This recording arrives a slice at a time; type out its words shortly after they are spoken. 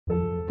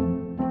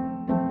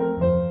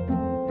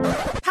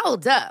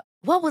Hold up.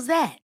 What was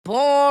that?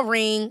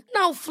 Boring.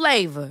 No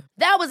flavor.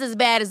 That was as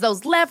bad as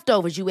those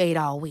leftovers you ate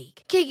all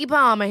week. Keke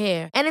Palmer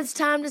here, and it's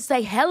time to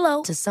say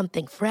hello to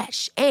something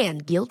fresh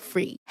and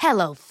guilt-free.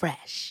 Hello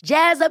Fresh.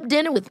 Jazz up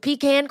dinner with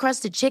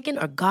pecan-crusted chicken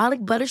or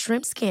garlic butter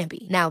shrimp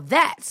scampi. Now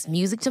that's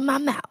music to my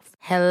mouth.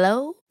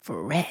 Hello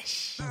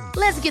Fresh.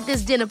 Let's get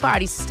this dinner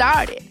party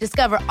started.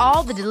 Discover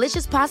all the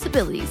delicious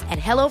possibilities at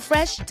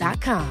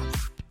hellofresh.com.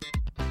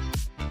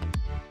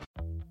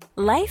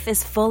 Life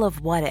is full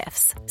of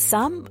what-ifs.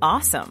 Some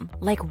awesome,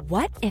 like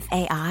what if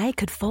AI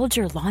could fold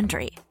your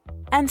laundry?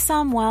 And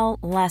some, well,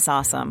 less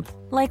awesome,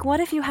 like what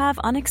if you have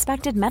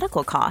unexpected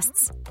medical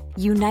costs?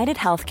 United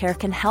Healthcare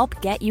can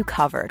help get you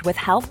covered with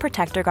Health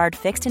Protector Guard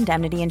fixed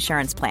indemnity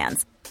insurance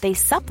plans. They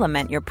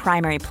supplement your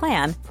primary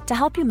plan to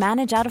help you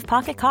manage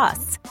out-of-pocket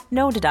costs.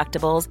 No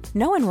deductibles,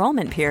 no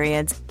enrollment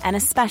periods, and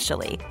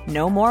especially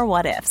no more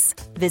what-ifs.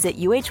 Visit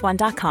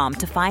uh1.com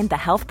to find the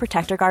Health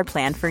Protector Guard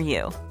plan for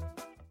you.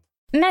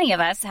 Many of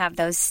us have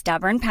those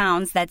stubborn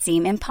pounds that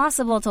seem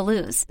impossible to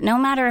lose, no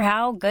matter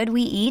how good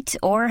we eat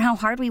or how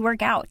hard we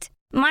work out.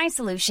 My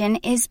solution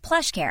is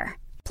PlushCare.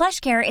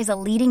 PlushCare is a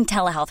leading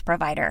telehealth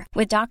provider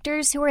with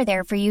doctors who are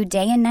there for you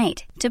day and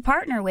night to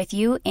partner with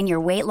you in your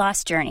weight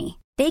loss journey.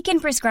 They can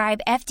prescribe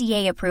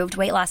FDA-approved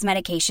weight loss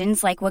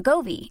medications like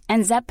Wegovy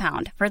and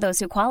Zepbound for those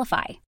who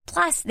qualify.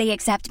 Plus, they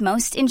accept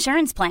most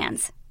insurance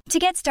plans. To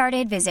get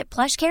started, visit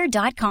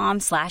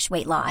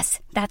plushcare.com/weightloss.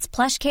 That's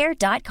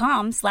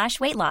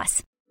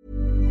plushcare.com/weightloss.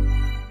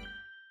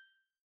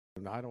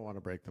 I don't want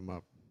to break them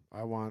up.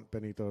 I want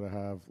Benito to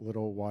have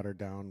little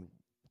watered-down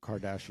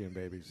Kardashian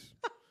babies.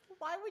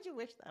 Why would you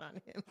wish that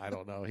on him? I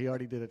don't know. He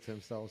already did it to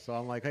himself. So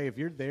I'm like, hey, if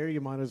you're there, you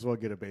might as well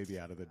get a baby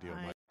out of the deal.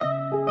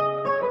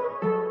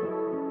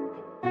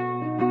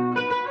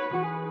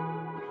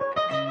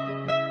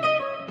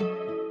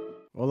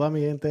 Hola,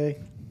 mi gente.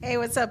 Hey,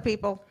 what's up,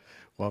 people?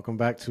 Welcome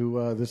back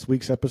to this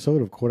week's episode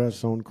of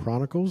Corazon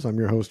Chronicles. I'm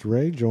your host,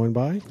 Ray, joined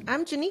by...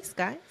 I'm Janice,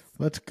 guys.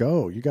 Let's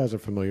go. You guys are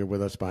familiar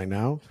with us by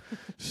now.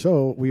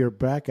 So we are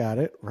back at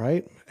it,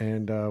 right?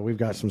 And we've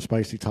got some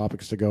spicy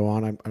topics to go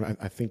on.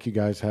 I think you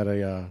guys had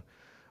a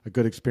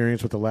good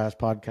experience with the last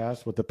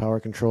podcast with the power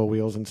control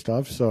wheels and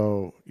stuff.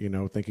 So,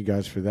 thank you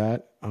guys for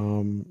that.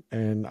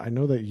 And I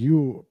know that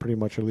you pretty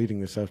much are leading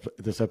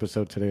this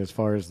episode today as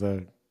far as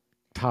the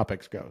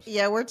topics goes.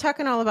 Yeah, we're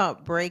talking all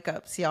about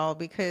breakups, y'all,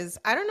 because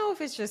I don't know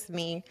if it's just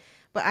me,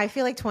 but I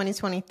feel like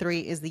 2023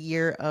 is the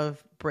year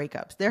of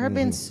breakups. There have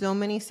been so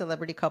many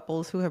celebrity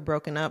couples who have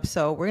broken up.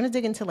 So we're going to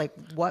dig into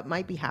what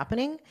might be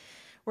happening.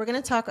 We're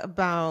going to talk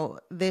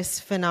about this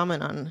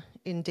phenomenon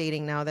in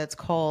dating now that's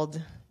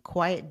called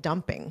quiet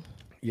dumping.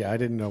 Yeah, I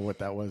didn't know what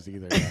that was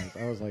either, guys.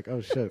 I was like,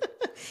 oh, shit.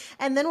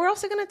 And then we're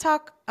also going to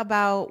talk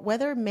about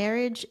whether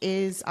marriage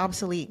is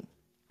obsolete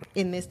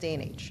in this day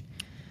and age.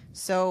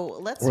 So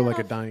let's or like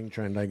a dying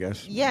trend, I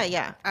guess.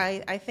 Yeah.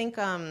 I think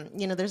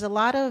there's a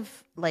lot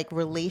of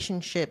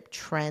relationship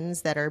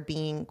trends that are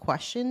being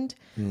questioned.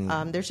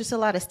 There's just a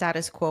lot of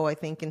status quo, I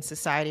think, in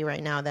society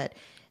right now that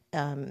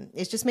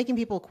it's just making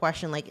people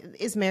question,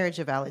 is marriage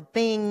a valid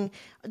thing?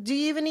 Do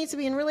you even need to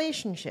be in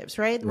relationships,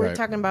 right? We're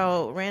talking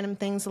about random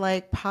things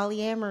like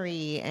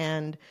polyamory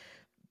and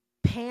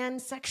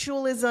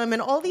pansexualism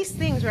and all these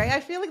things, right?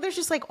 I feel like there's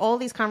just all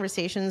these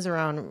conversations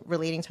around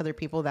relating to other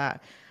people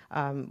that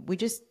we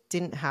just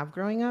didn't have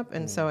growing up.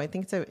 And so I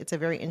think it's a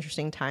very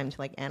interesting time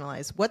to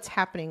analyze what's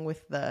happening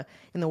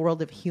in the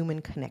world of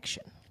human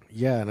connection.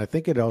 Yeah, and I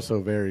think it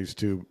also varies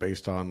too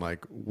based on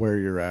where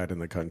you're at in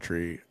the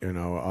country.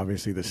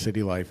 Obviously the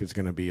city life is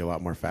going to be a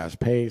lot more fast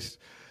paced.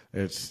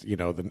 It's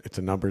it's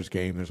a numbers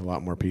game. There's a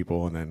lot more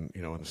people, and then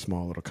in a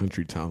small little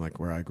country town like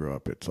where I grew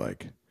up, it's you're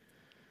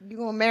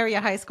gonna marry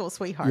a high school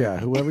sweetheart. Yeah,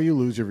 whoever you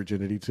lose your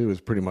virginity to is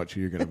pretty much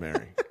who you're gonna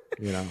marry.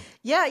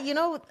 Yeah,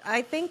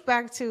 I think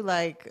back to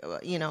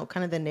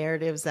kind of the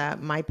narratives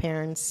that my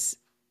parents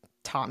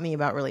taught me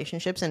about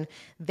relationships, and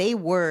they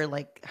were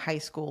high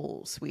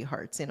school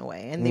sweethearts in a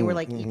way, and they were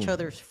each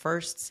other's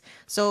firsts.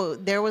 So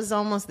there was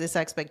almost this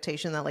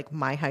expectation that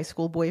my high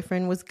school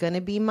boyfriend was gonna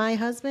be my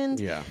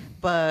husband. Yeah,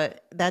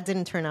 but that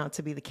didn't turn out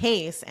to be the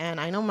case. And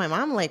I know my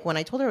mom, when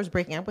I told her I was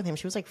breaking up with him,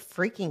 she was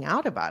freaking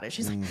out about it.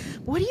 She's like,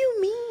 what do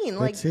you mean?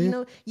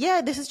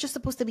 Yeah, this is just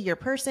supposed to be your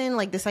person.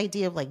 This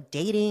idea of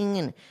dating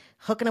and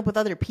hooking up with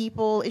other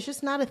people, it's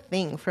just not a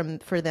thing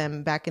for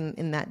them back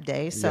in that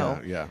day.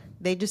 So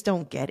they just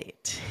don't get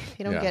it.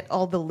 They don't get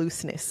all the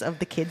looseness of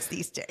the kids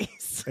these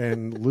days.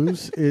 And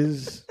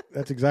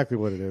that's exactly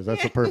what it is.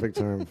 That's a perfect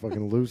term.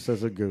 Fucking loose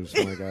as a goose,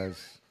 my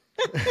guys.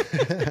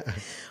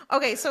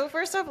 Okay, so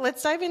first off,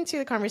 let's dive into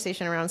the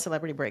conversation around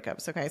celebrity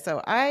breakups. Okay,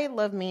 so I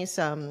love me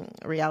some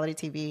reality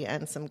TV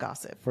and some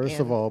gossip. First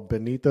of all,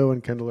 Benito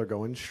and Kendall are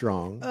going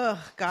strong.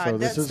 Oh, God. So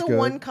that's the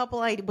one couple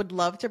I would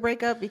love to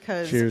break up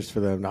because... Cheers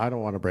for them. I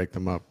don't want to break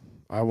them up.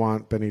 I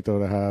want Benito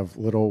to have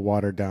little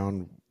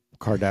watered-down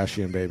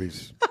Kardashian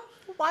babies.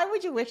 Why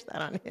would you wish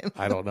that on him?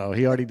 I don't know.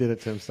 He already did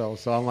it to himself.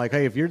 So I'm like,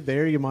 hey, if you're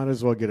there, you might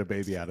as well get a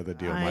baby out of the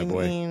deal, my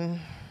boy.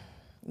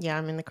 Yeah,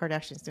 I mean, the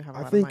Kardashians do have a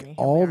lot I think of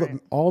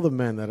money. all the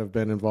men that have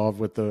been involved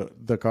with the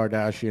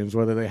Kardashians,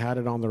 whether they had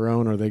it on their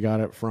own or they got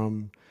it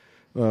from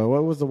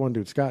what was the one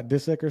dude, Scott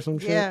Disick or some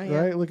shit,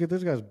 right? Look at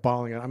this guy's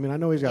balling it. I mean, I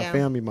know he's got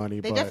family money,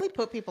 they but definitely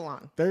put people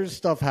on. There's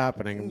stuff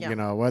happening, you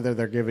know, whether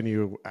they're giving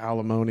you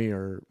alimony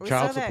or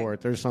child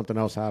support. There's something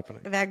else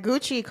happening. That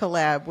Gucci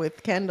collab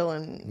with Kendall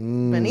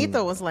and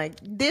Benito was like,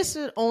 this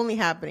is only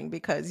happening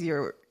because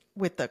you're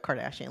with the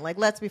Kardashian. Like,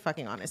 let's be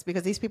fucking honest,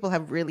 because these people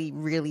have really,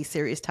 really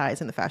serious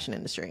ties in the fashion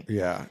industry.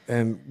 Yeah,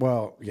 and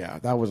well, yeah,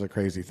 that was a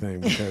crazy thing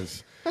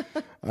because,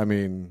 I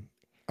mean,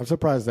 I'm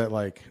surprised that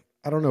like.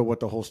 I don't know what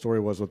the whole story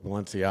was with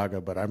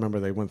Balenciaga, but I remember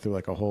they went through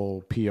like a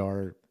whole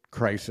PR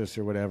crisis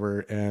or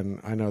whatever,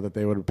 and I know that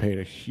they would have paid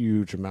a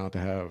huge amount to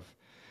have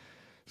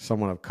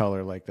someone of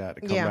color like that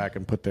to come back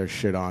and put their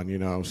shit on, you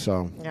know?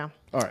 So, yeah.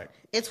 All right.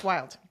 It's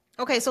wild.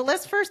 Okay, so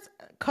let's first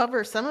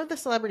cover some of the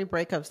celebrity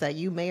breakups that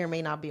you may or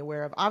may not be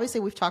aware of.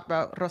 Obviously, we've talked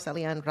about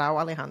Rosalía and Rauw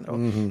Alejandro.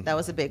 That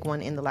was a big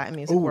one in the Latin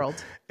music world.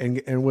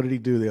 And what did he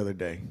do the other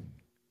day?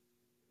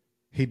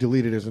 He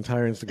deleted his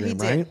entire Instagram,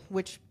 right?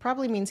 Which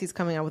probably means he's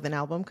coming out with an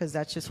album because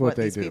that's just what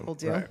these people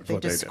do. Right. They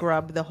just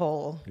scrub the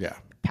whole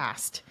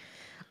past.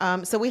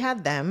 So we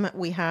had them.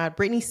 We had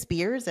Britney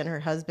Spears and her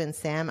husband,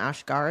 Sam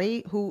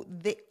Ashgari,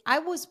 I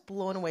was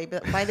blown away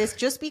by this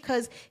just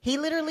because he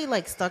literally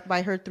like stuck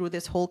by her through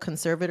this whole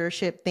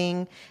conservatorship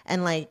thing.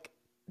 And like,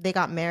 they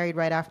got married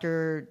right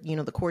after, you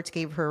know, the courts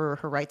gave her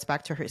rights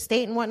back to her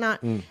estate and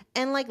whatnot.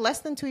 And like less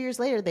than 2 years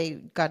later, they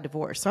got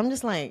divorced. So I'm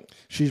just like...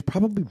 She's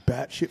probably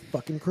batshit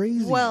fucking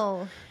crazy.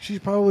 Well... She's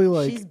probably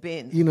like, she's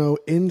been... you know,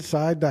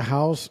 inside the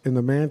house, in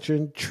the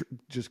mansion,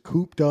 just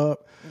cooped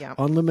up,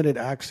 unlimited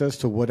access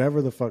to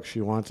whatever the fuck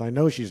she wants. I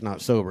know she's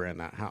not sober in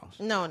that house.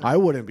 No. I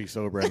wouldn't be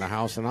sober in the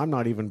house, and I'm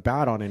not even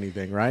bad on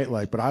anything, right?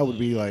 Like, but I would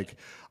be like,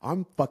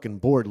 I'm fucking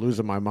bored,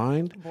 losing my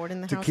mind. Bored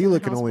in the house. Tequila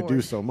can only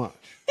do so much.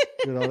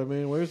 You know what I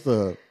mean? Where's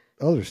the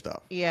other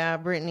stuff? Yeah,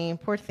 Britney,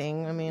 poor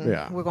thing. I mean,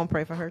 we're going to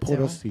pray for her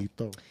Pobrecito.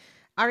 too.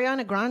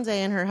 Ariana Grande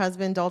and her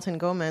husband, Dalton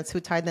Gomez, who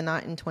tied the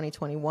knot in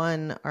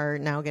 2021, are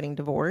now getting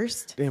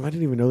divorced. Damn, I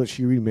didn't even know that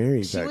she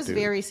remarried She was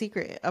very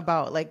secret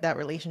about like that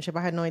relationship.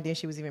 I had no idea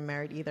she was even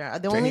married either.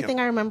 The only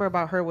thing I remember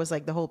about her was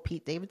like the whole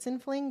Pete Davidson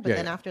fling. But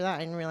then after that, I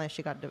didn't realize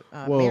she got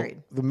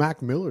married. The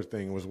Mac Miller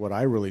thing was what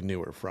I really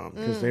knew her from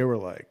because they were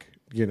like,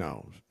 you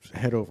know,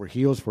 head over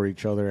heels for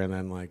each other. And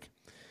then like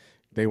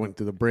they went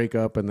through the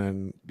breakup and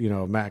then, you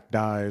know, Mac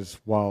dies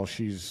while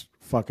she's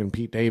fucking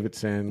Pete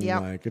Davidson.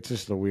 Like it's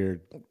just a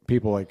weird,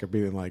 people like are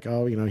being like,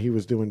 oh, you know, he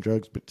was doing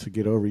drugs but to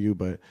get over you.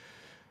 But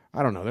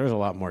I don't know. There's a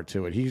lot more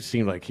to it. He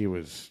seemed like he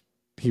was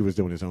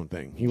doing his own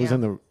thing. He was in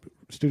the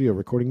studio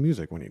recording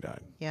music when he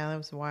died. Yeah, that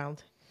was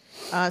wild.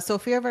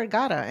 Sofia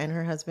Vergara and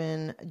her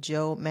husband,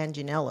 Joe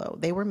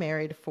Manganiello. They were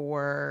married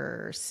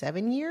for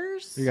 7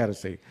 years. You got to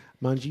say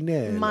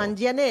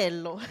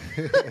Manganiello.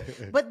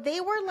 But they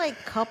were like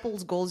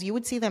couples goals. You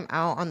would see them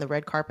out on the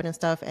red carpet and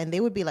stuff, and they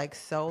would be like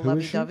so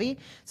lovey-dovey.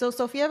 So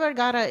Sofia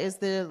Vergara is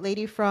the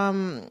lady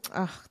from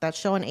that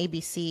show on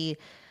ABC.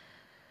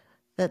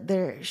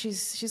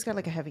 She's got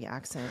like a heavy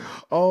accent.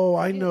 Oh,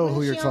 I know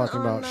who you're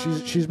talking about.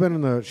 She's been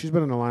in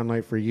the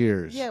limelight for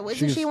years. Yeah,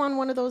 isn't she on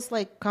one of those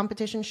like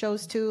competition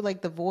shows too,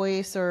 like The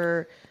Voice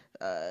or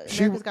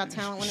America's Got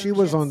Talent? She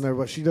was on there,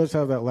 but she does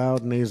have that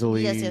loud,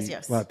 nasally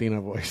yes. Latina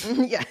voice.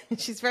 Yeah,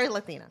 she's very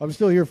Latina. I'm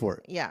still here for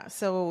it. Yeah,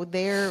 so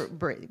they're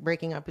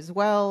breaking up as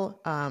well.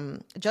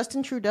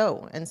 Justin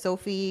Trudeau and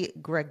Sophie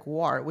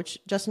Gregoire, which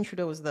Justin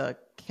Trudeau was the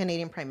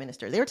Canadian Prime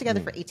Minister. They were together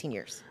for 18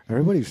 years.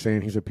 Everybody's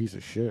saying he's a piece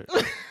of shit.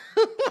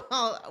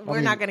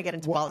 We're not going to get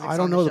into politics. I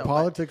don't know the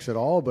politics at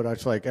all, but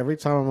it's like every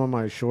time I'm on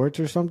my shorts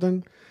or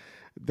something,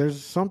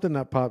 there's something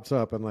that pops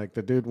up, and like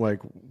the dude like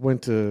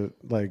went to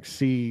like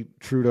see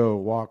Trudeau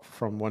walk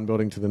from one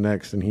building to the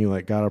next, and he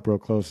like got up real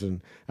close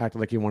and acted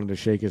like he wanted to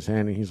shake his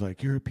hand, and he's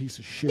like, "You're a piece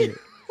of shit."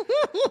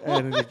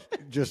 And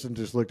Justin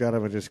just looked at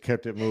him and just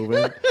kept it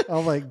moving.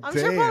 I'm like, I'm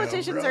sure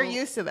politicians are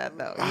used to that,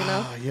 though. You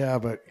know? Yeah,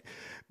 but.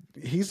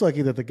 He's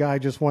lucky that the guy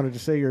just wanted to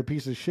say you're a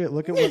piece of shit.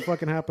 Look at what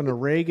fucking happened to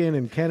Reagan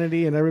and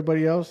Kennedy and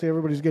everybody else.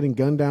 Everybody's getting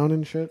gunned down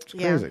and shit. It's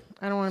crazy.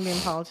 I don't want to be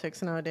in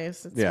politics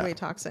nowadays. It's way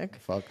toxic.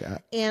 Fuck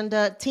that. And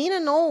Tina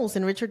Knowles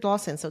and Richard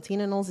Dawson. So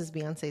Tina Knowles is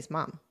Beyonce's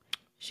mom.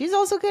 She's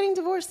also getting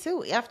divorced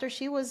too. After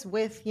she was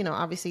with, you know,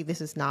 obviously this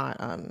is not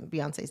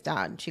Beyonce's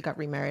dad. She got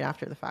remarried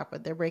after the fact,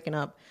 but they're breaking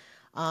up.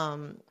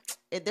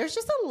 There's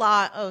just a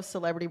lot of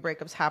celebrity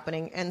breakups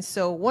happening. And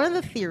so one of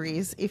the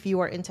theories, if you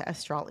are into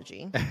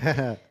astrology...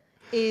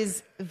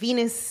 is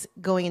Venus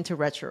going into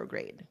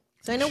retrograde.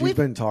 So I know we've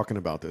been talking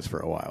about this for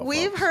a while.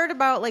 We've heard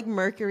about like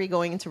Mercury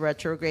going into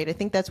retrograde. I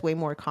think that's way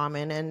more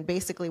common. And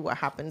basically what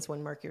happens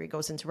when Mercury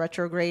goes into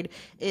retrograde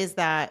is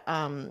that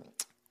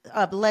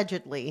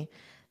allegedly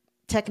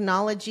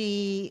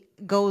technology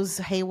goes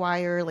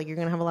haywire. Like you're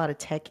going to have a lot of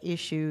tech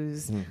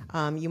issues.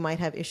 You might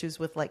have issues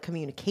with like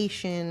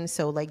communication.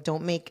 So like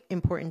don't make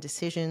important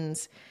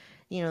decisions.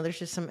 You know, there's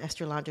just some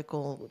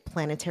astrological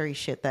planetary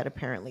shit that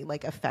apparently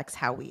like affects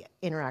how we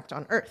interact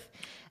on Earth.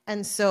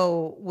 And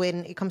so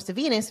when it comes to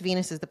Venus,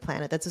 Venus is the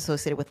planet that's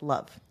associated with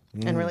love.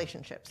 and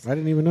relationships. I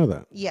didn't even know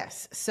that.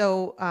 Yes.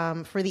 So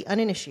for the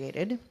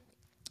uninitiated,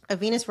 a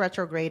Venus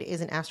retrograde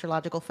is an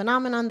astrological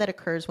phenomenon that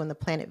occurs when the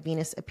planet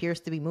Venus appears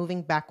to be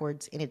moving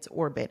backwards in its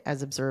orbit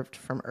as observed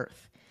from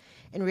Earth.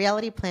 In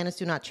reality, planets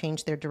do not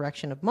change their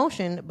direction of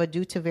motion, but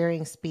due to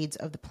varying speeds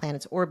of the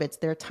planet's orbits,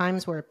 there are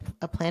times where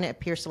a planet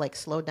appears to like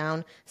slow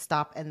down,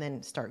 stop, and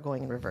then start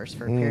going in reverse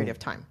for a period of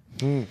time.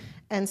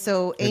 And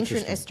so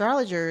ancient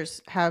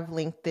astrologers have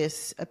linked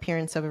this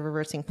appearance of a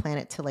reversing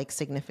planet to like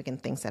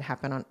significant things that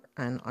happen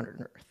on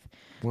Earth.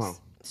 Wow.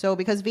 So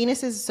because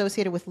Venus is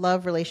associated with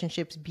love,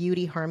 relationships,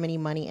 beauty, harmony,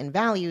 money, and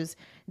values,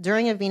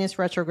 during a Venus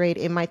retrograde,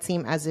 it might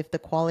seem as if the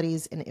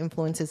qualities and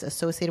influences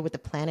associated with the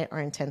planet are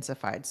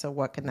intensified. So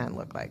what can that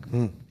look like?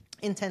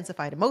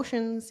 Intensified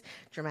emotions,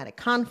 dramatic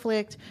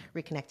conflict,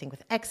 reconnecting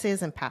with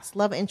exes and past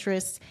love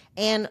interests,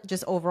 and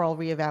just overall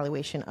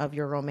reevaluation of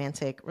your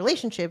romantic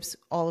relationships,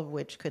 all of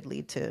which could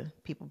lead to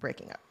people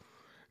breaking up.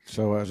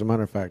 So as a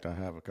matter of fact, I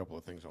have a couple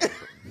of things on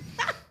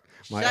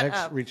My Shut ex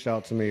up. reached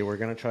out to me. We're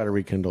going to try to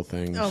rekindle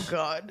things. Oh,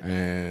 God.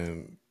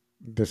 And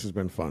this has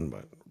been fun,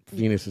 but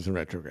Venus is in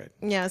retrograde.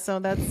 Yeah, so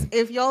that's,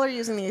 if y'all are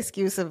using the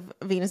excuse of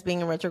Venus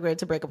being in retrograde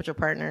to break up with your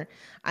partner,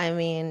 I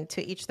mean,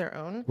 to each their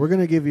own. We're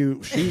going to give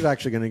you, she's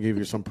actually going to give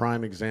you some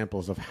prime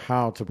examples of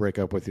how to break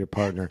up with your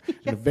partner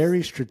in a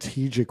very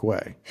strategic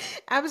way.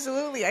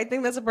 Absolutely. I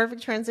think that's a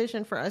perfect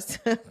transition for us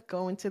to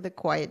go into the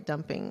quiet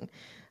dumping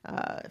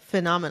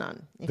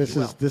phenomenon. This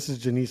is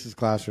Janice's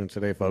classroom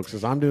today, folks,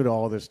 as I'm doing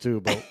all this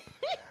too. But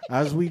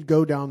as we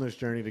go down this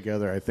journey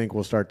together, I think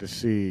we'll start to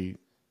see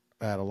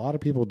that a lot of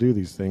people do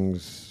these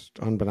things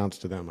unbeknownst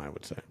to them, I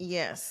would say.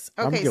 Yes.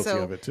 I'm Okay, guilty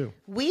so of it too.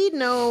 we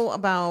know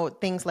about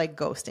things like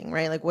ghosting,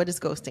 right? Like, what is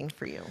ghosting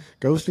for you?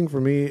 Ghosting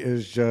for me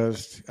is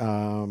just,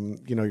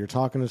 you're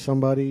talking to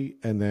somebody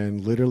and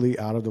then literally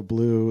out of the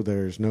blue,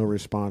 there's no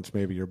response.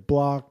 Maybe you're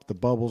blocked. The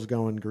bubble's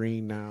going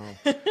green now,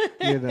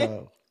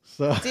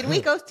 So Did we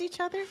ghost each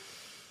other?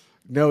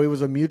 No, it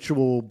was a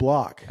mutual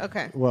block.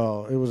 Okay.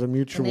 Well, it was a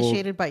mutual.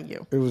 Initiated by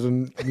you. It was a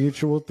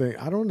mutual thing.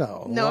 I don't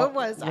know. No, it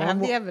was. I have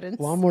the evidence.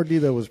 Lawnmower D,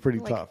 though, was pretty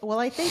tough. Well,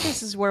 I think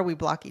this is where we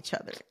block each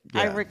other.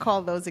 I Yeah.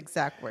 recall those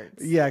exact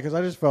words. Yeah, because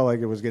I just felt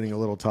like it was getting a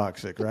little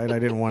toxic, right? I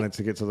didn't want it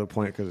to get to the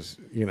point because,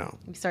 You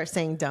start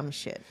saying dumb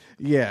shit.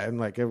 Yeah,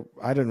 and I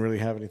didn't really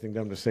have anything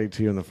dumb to say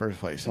to you in the first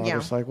place. So I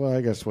was like, well,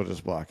 I guess we'll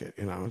just block it.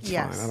 It's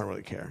Yes. fine. I don't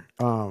really care.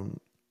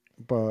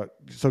 But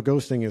so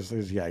ghosting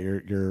is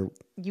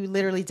You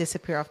literally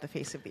disappear off the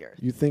face of the earth.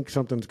 you think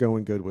something's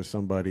going good with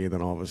somebody, and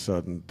then all of a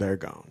sudden they're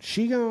gone.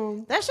 She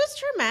gone. That's just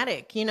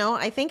traumatic.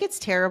 I think it's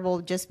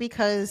terrible just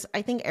because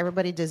I think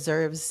everybody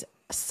deserves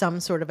some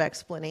sort of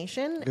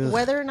explanation,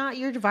 whether or not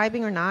you're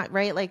vibing or not,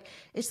 right? Like,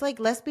 it's like,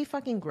 let's be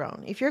fucking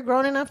grown. If you're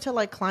grown enough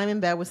to climb in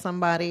bed with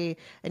somebody,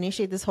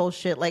 initiate this whole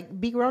shit,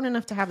 be grown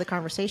enough to have the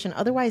conversation.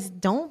 Otherwise,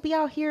 don't be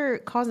out here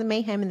causing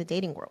mayhem in the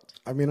dating world.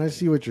 I mean, I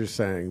see what you're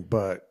saying,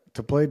 but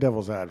to play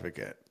devil's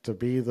advocate, to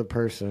be the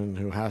person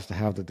who has to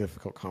have the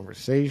difficult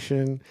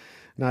conversation,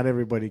 not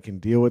everybody can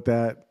deal with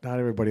that. Not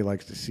everybody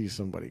likes to see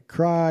somebody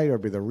cry or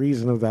be the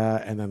reason of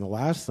that. And then the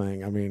last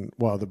thing,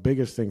 the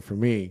biggest thing for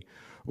me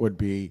would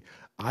be,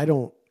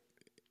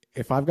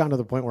 if I've gotten to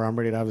the point where I'm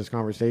ready to have this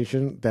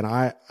conversation, then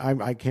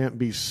I can't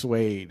be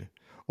swayed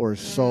or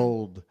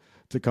sold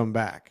to come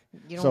back.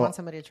 You don't want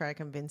somebody to try to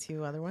convince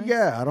you otherwise?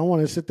 Yeah, I don't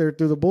want to sit there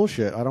through the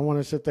bullshit. I don't want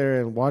to sit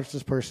there and watch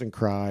this person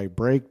cry,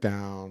 break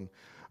down,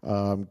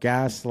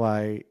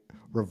 gaslight,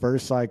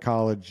 reverse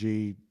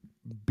psychology,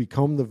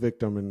 become the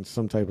victim in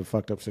some type of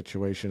fucked up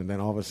situation, and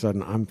then all of a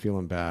sudden I'm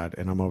feeling bad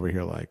and I'm over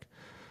here like,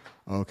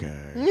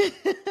 okay.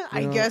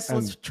 I guess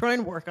let's try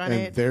and work on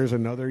it. There's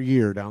another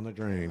year down the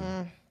drain.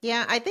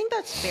 Yeah, I think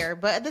that's fair.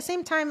 But at the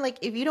same time,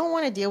 if you don't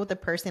want to deal with the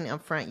person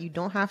up front, you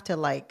don't have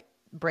to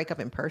break up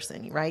in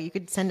person, right? You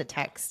could send a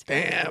text.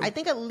 Damn. I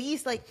think at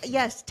least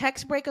yes,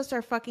 text breakups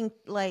are fucking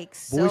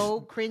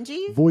so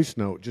cringy. Voice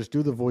note. Just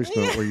do the voice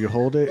note where you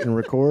hold it and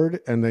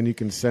record and then you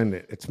can send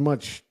it.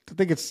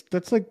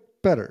 That's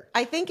better.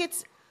 I think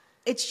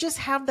it's just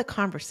have the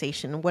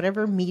conversation,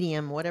 whatever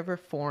medium, whatever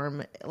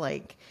form,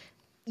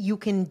 you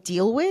can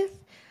deal with.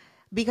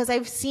 Because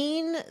I've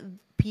seen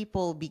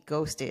people be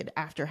ghosted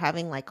after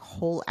having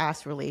whole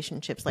ass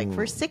relationships,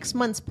 for 6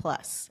 months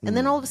plus. And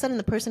then all of a sudden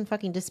the person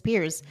fucking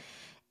disappears.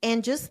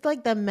 And just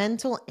the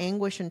mental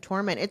anguish and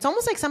torment, it's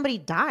almost like somebody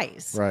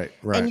dies. Right.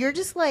 And you're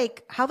just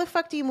how the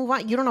fuck do you move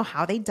on? You don't know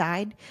how they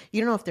died. You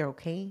don't know if they're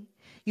okay.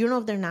 You don't know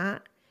if they're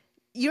not.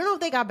 You don't know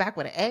if they got back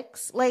with an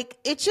ex.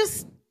 It's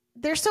just,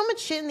 there's so much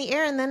shit in the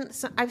air. And then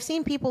I've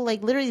seen people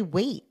literally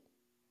wait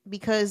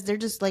because they're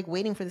just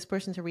waiting for this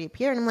person to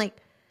reappear. And I'm like,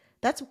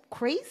 that's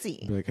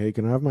crazy. Be hey,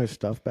 can I have my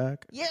stuff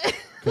back? Yeah.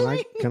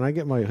 Can I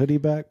get my hoodie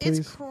back, please?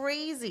 It's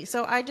crazy.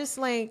 So I just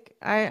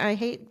I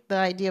hate the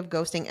idea of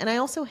ghosting. And I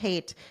also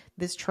hate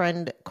this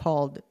trend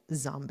called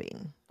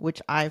zombing,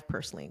 which I've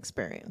personally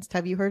experienced.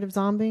 Have you heard of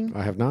zombing?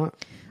 I have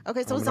not.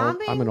 Okay, so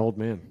zombing. I'm an old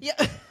man. Yeah.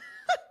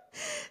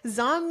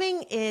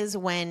 Zombing is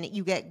when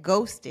you get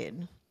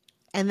ghosted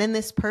and then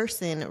this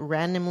person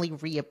randomly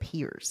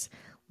reappears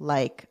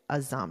like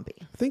a zombie.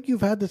 I think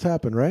you've had this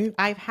happen, right?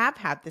 I have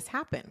had this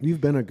happen. You've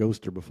been a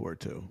ghoster before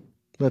too.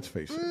 Let's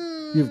face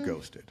it. You've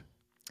ghosted.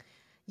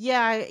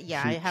 Yeah,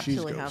 I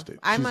absolutely have. Ghosted.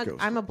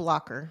 I'm a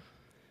blocker.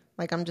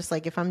 Like, I'm just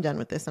like, if I'm done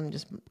with this, I'm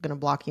just gonna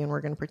block you, and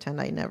we're gonna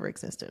pretend I never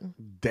existed.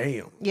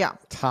 Damn. Yeah.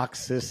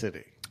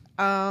 Toxicity.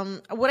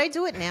 Would I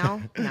do it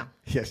now? No.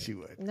 Yes, you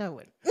would. No, I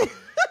would.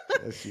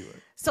 Yes, you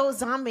would. So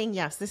zombieing,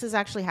 yes, this has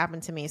actually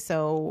happened to me.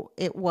 So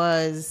it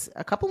was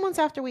a couple months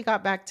after we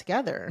got back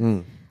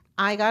together.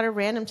 I got a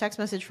random text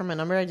message from a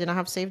number I did not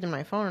have saved in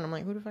my phone. And I'm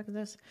like, who the fuck is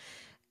this?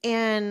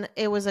 And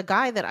it was a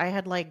guy that I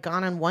had like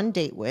gone on one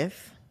date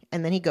with.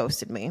 And then he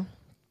ghosted me.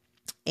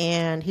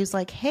 And he was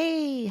like,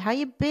 hey, how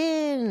you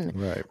been?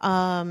 Right.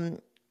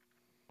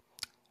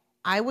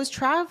 I was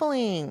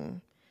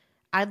traveling.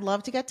 I'd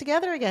love to get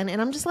together again.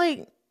 And I'm just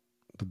like,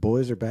 The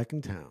boys are back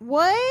in town.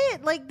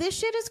 what? Like, this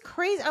shit is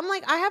crazy. I'm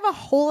like, I have a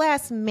whole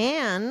ass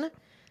man,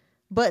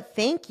 but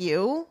thank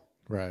you.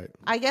 Right.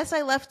 I guess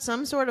I left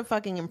some sort of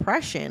fucking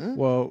impression.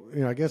 Well,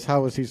 I guess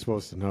how was he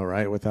supposed to know,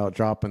 right? Without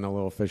dropping a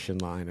little fishing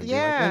line and be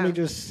like, let me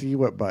just see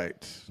what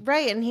bites.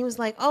 Right. And he was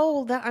like,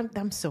 oh,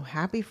 I'm so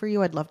happy for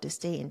you. I'd love to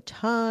stay in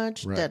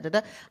touch. Right. Da, da,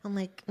 da. I'm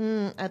like,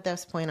 at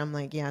this point, I'm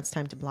like, yeah, it's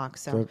time to block.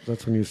 So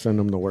That's when you send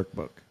them the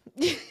workbook.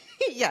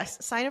 yes,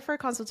 sign up for a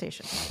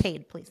consultation.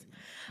 Paid, please.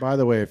 By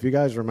the way, if you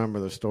guys remember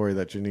the story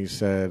that Janice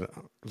said,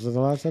 was it the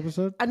last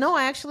episode? No,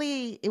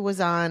 it was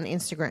on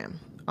Instagram,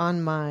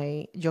 on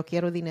my Yo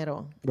Quiero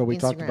Dinero. But we Instagram.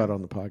 talked about it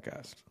on the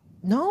podcast.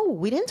 No,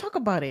 we didn't talk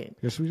about it.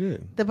 Yes, we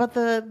did. About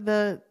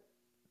the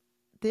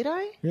did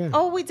I? Yeah.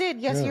 Oh, we did.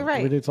 Yes, Yeah, you're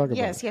right. we did talk about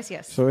it.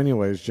 Yes. So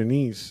anyways,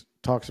 Janice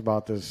talks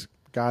about this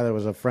guy that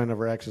was a friend of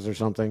her ex's or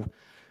something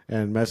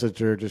and messaged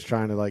her just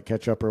trying to like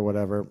catch up or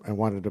whatever and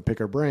wanted to pick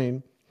her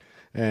brain.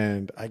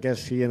 And I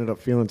guess he ended up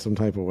feeling some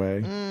type of way,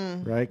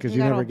 right? Because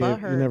you never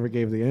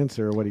gave the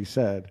answer or what he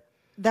said.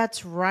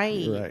 That's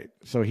right. Right.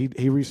 So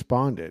he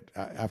responded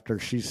after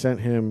she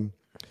sent him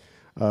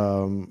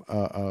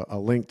a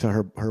link to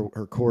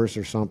her course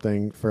or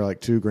something for like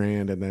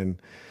 $2,000, and then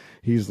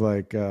he's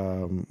like,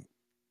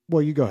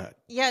 well, you go ahead.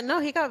 Yeah, no,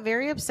 he got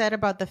very upset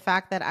about the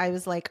fact that I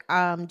was like,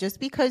 just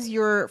because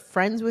you're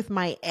friends with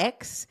my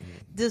ex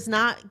does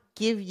not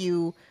give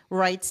you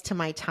rights to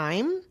my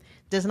time,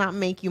 does not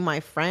make you my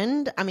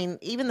friend. I mean,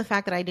 even the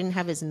fact that I didn't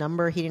have his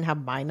number, he didn't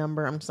have my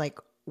number, I'm just like,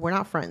 we're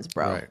not friends,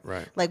 bro.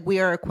 Right. Like, we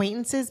are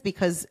acquaintances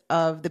because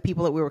of the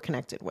people that we were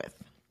connected with.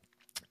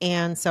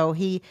 And so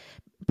he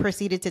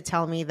proceeded to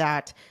tell me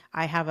that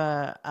I have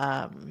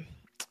a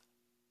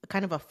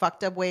kind of a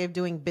fucked up way of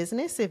doing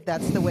business, if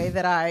that's the way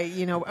that I,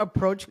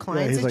 approach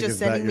clients. It's like, just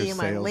sending me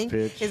my link.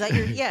 Pitch? Is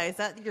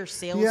that your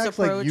sales He acts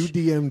approach? like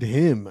you DM'd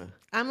him.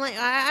 I'm like,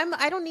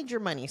 I don't need your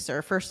money,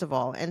 sir, first of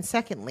all. And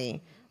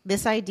secondly,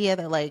 this idea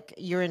that like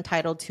you're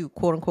entitled to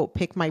quote unquote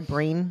pick my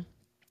brain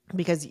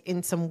because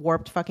in some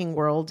warped fucking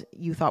world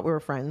you thought we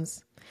were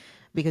friends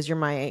because you're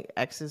my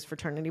ex's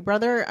fraternity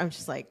brother. I'm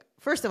just like,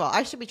 first of all,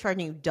 I should be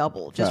charging you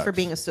double just for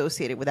being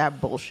associated with that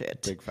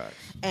bullshit. Big facts.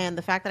 And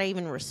the fact that I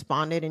even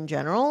responded in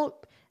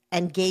general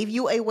and gave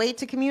you a way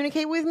to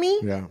communicate with me.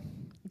 Yeah.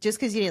 Just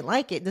because you didn't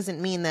like it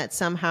doesn't mean that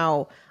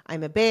somehow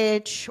I'm a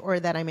bitch or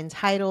that I'm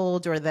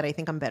entitled or that I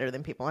think I'm better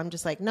than people. I'm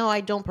just like, no,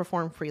 I don't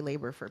perform free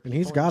labor for people. And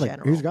he's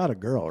got a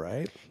girl,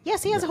 right?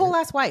 Yes, he has a whole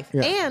ass wife.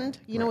 Yeah. And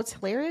you know what's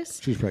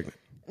hilarious? She's pregnant.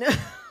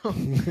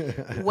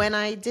 When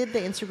I did the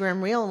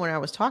Instagram reel and when I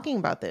was talking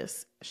about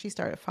this, she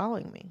started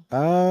following me.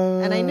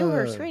 And I knew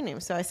her screen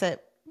name. So I said,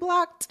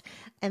 blocked.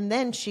 And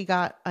then she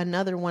got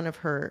another one of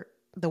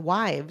the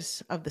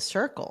wives of the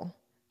circle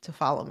to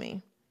follow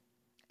me.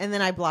 And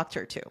then I blocked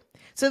her too.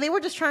 So they were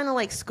just trying to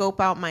like scope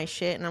out my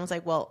shit. And I was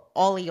like, well,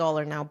 all of y'all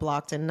are now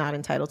blocked and not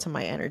entitled to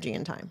my energy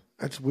and time.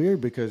 That's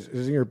weird because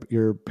isn't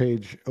your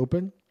page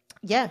open?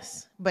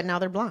 Yes, but now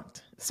they're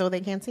blocked. So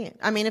they can't see it.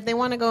 I mean, if they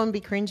want to go and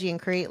be cringy and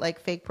create like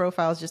fake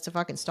profiles just to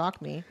fucking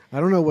stalk me. I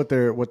don't know what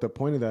the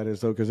point of that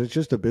is though, because it's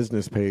just a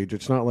business page.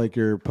 It's not like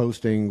you're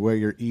posting where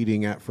you're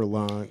eating at for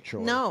lunch or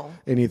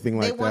anything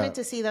like that. They wanted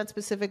to see that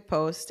specific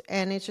post,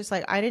 and it's just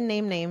like I didn't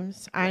name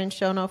names. I didn't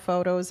show no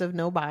photos of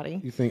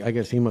nobody. I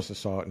guess he must have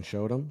saw it and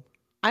showed him.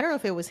 I don't know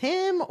if it was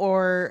him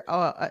or,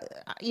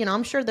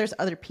 I'm sure there's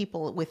other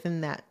people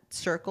within that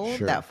circle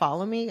that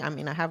follow me. I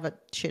mean, I have a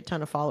shit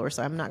ton of followers,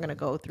 so I'm not going to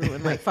go through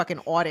and like fucking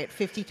audit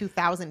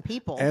 52,000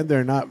 people. And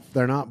they're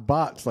not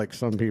bots like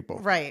some people.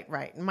 Right.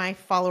 My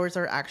followers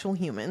are actual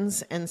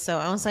humans. And so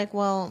I was like,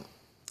 well,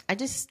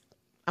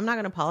 I'm not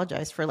going to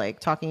apologize for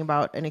like talking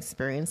about an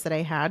experience that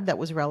I had that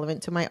was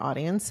relevant to my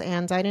audience.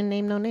 And I didn't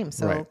name no names.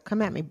 So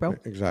come at me, bro.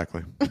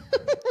 Exactly.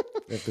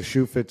 If the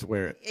shoe fits,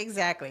 wear it.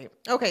 Exactly.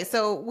 Okay,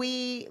 so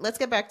let's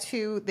get back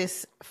to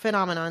this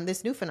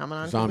new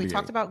phenomenon. Zombieing. We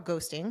talked about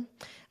ghosting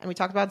and we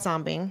talked about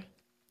zombieing.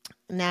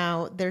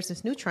 Now, there's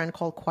this new trend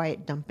called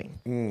quiet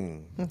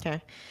dumping.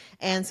 Okay.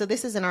 And so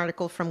this is an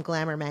article from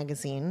Glamour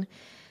magazine.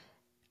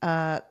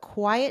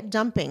 Quiet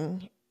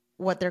dumping,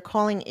 what they're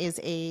calling is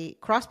a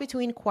cross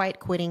between quiet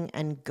quitting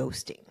and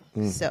ghosting.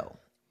 So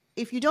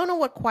if you don't know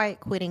what quiet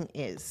quitting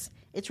is,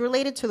 It's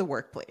related to the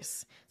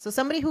workplace. So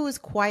somebody who is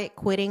quiet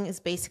quitting is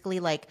basically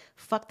like,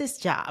 fuck this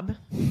job.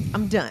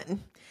 I'm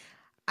done.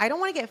 I don't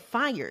want to get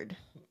fired,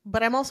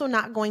 but I'm also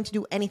not going to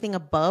do anything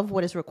above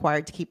what is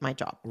required to keep my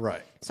job.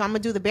 Right. So I'm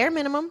going to do the bare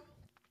minimum,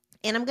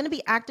 and I'm going to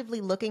be actively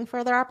looking for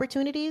other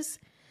opportunities,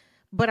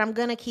 but I'm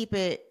going to keep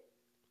it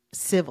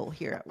civil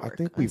here at work. I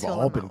think we've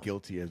all been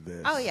guilty of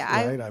this. Oh,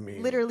 yeah. Right? I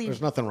mean, literally, there's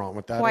nothing wrong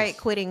with that. Quiet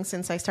quitting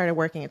since I started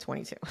working at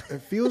 22.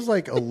 It feels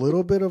like a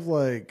little bit of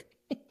like,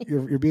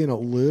 you're being a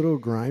little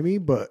grimy,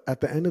 but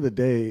at the end of the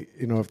day,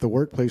 you know, if the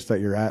workplace that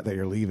you're at, that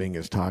you're leaving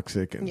is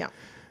toxic and,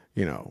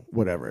 you know,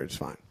 whatever, it's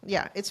fine.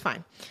 Yeah, it's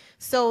fine.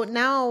 So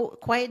now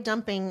quiet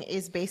dumping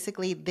is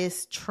basically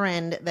this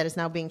trend that is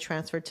now being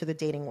transferred to the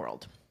dating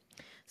world.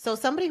 So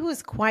somebody who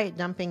is quiet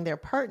dumping their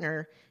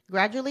partner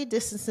gradually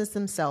distances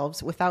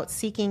themselves without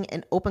seeking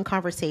an open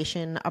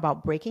conversation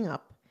about breaking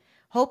up,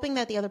 hoping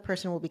that the other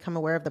person will become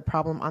aware of the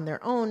problem on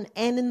their own,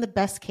 and in the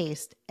best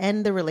case,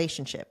 end the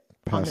relationship.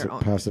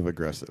 Passive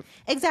aggressive.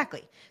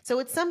 Exactly. So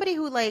it's somebody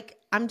who like,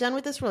 I'm done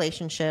with this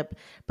relationship,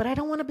 but I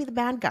don't want to be the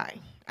bad guy.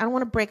 I don't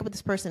want to break up with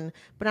this person,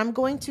 but I'm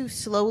going to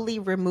slowly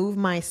remove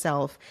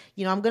myself.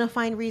 You know, I'm going to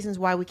find reasons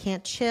why we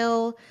can't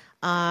chill.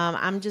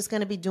 I'm just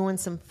going to be doing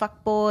some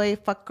fuck boy,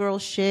 fuck girl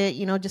shit,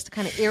 you know, just to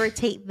kind of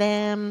irritate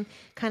them,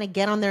 kind of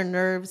get on their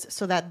nerves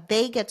so that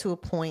they get to a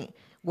point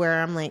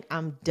where I'm like,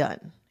 I'm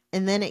done.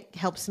 And then it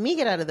helps me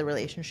get out of the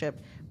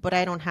relationship, but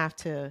I don't have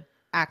to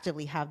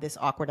actively have this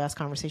awkward ass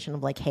conversation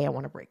of like, hey, I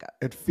want to break up.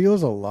 It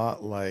feels a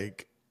lot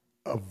like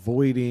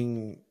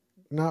avoiding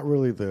not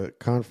really the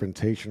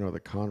confrontation or the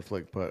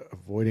conflict, but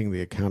avoiding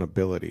the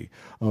accountability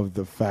of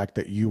the fact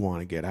that you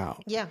want to get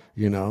out. Yeah.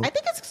 You know? I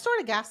think it's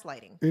sort of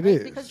gaslighting. It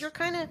is. Because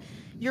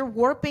you're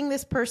warping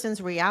this person's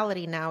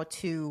reality now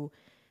to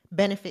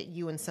benefit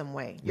you in some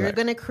way. You're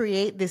going to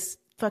create this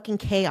fucking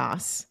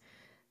chaos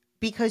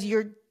because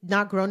you're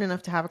not grown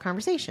enough to have a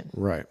conversation.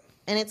 Right.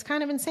 And it's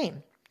kind of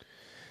insane.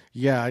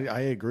 Yeah,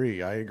 I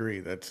agree.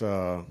 That's,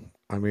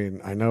 I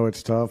mean, I know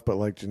it's tough, but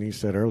like Janice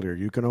said earlier,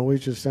 you can always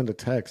just send a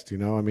text, you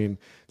know? I mean,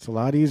 it's a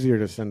lot easier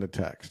to send a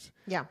text.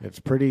 Yeah.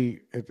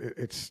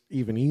 It's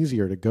even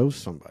easier to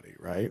ghost somebody,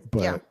 right?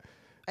 But yeah.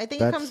 I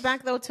think it comes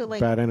back though to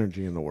like bad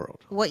energy in the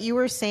world. What you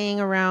were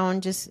saying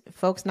around just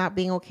folks not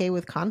being okay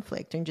with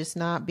conflict and just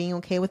not being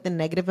okay with the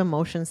negative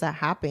emotions that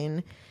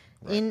happen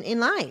in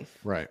life.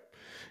 Right.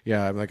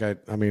 Yeah, like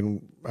I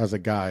mean, as a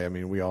guy, I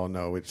mean, we all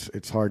know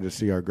it's hard to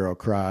see our girl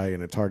cry,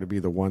 and it's hard to be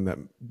the one that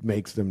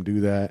makes them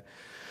do that,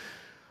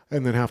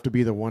 and then have to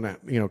be the one that,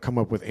 you know, come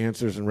up with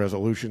answers and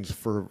resolutions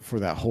for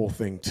that whole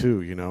thing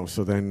too, you know.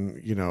 So then,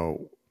 you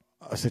know,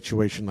 a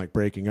situation like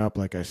breaking up,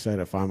 like I said,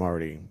 if I'm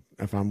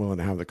willing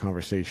to have the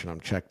conversation, I'm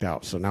checked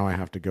out. So now I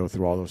have to go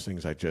through all those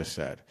things I just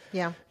said.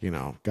 Yeah. You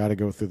know, got to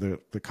go through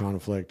the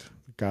conflict,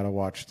 got to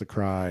watch the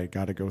cry,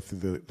 got to go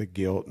through the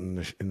guilt and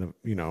the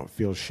you know, it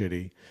feels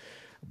shitty.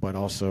 But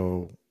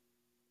also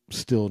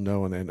still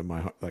know in the end of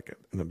my, like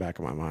in the back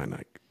of my mind,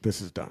 like,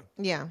 this is done.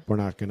 Yeah. We're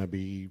not going to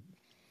be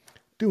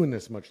doing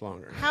this much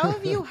longer. How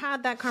have you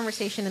had that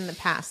conversation in the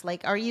past?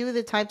 Like, are you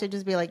the type to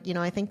just be like, you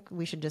know, I think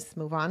we should just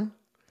move on?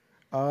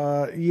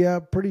 Yeah,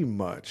 pretty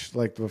much.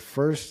 Like the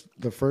first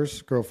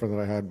girlfriend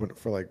that I had went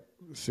for like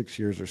 6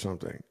 years or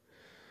something,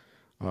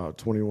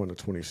 21 to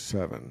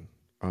 27.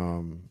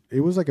 It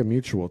was like a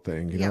mutual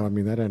thing, you know. I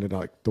mean, that ended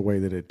like the way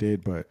that it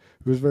did, but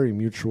it was very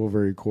mutual,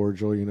 very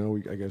cordial. You know,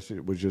 I guess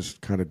it was just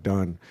kind of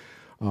done.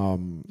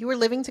 You were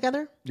living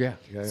together? Yeah.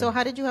 So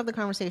how did you have the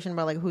conversation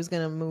about like who's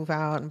going to move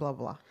out and blah,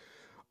 blah,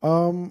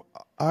 blah?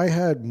 I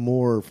had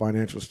more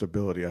financial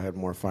stability. I had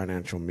more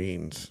financial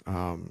means.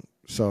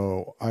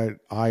 So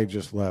I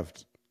just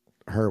left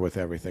her with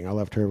everything. I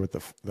left her with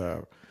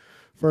the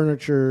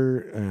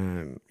furniture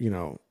and, you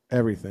know,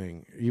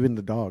 everything, even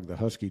the dog, the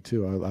husky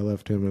too. I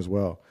left him as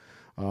well,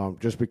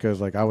 just because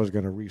like I was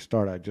going to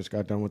restart. I just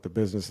got done with the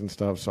business and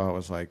stuff, so I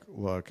was like,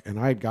 look, and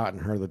I had gotten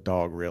her the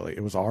dog. Really,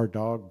 it was our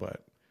dog, but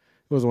it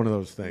was one of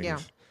those things. Yeah.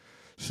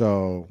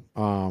 So,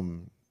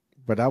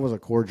 but that was a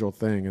cordial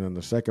thing, and then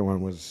the second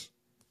one was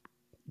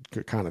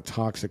kind of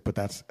toxic, but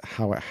that's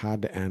how it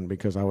had to end,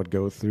 because I would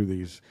go through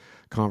these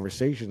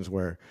conversations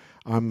where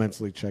I'm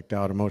mentally checked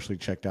out, emotionally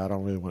checked out. I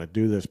don't really want to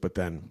do this, but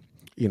then,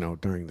 you know,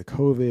 during the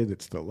COVID,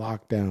 it's the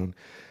lockdown,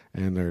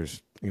 and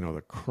there's, you know,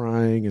 the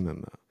crying, and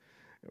then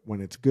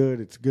when it's good,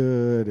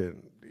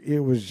 and it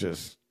was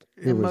just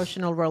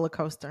emotional roller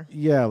coaster.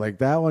 Yeah, like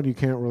that one, you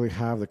can't really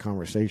have the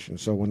conversation.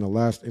 So when the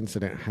last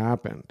incident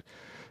happened,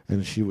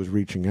 and she was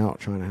reaching out,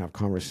 trying to have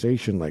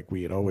conversation like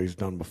we had always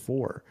done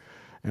before,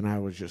 and I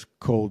was just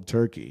cold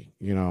turkey,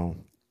 you know,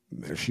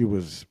 she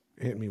was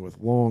hitting me with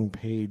long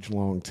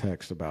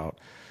text about,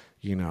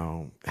 you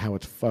know, how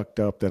it's fucked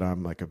up that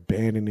I'm like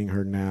abandoning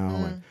her now.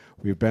 And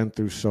we've been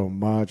through so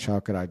much.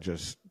 How could I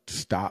just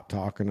stop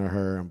talking to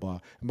her and blah.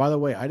 And by the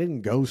way, I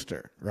didn't ghost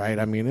her, right?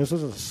 I mean, this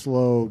was a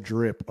slow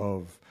drip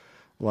of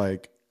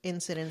like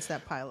incidents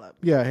that pile up.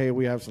 Yeah. Hey,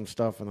 we have some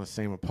stuff in the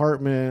same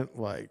apartment.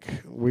 Like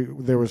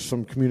there was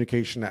some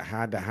communication that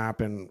had to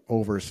happen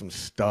over some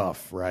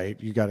stuff, right?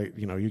 You got to,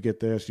 you know, you get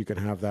this, you can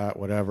have that,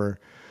 whatever.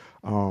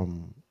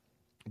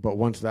 But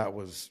once that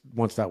was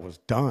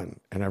done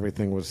and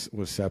everything was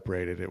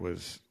separated, it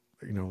was,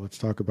 let's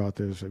talk about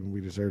this, and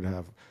we deserve to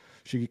have.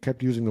 She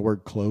kept using the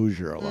word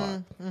closure a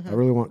lot. I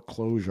really want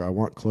closure. I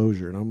want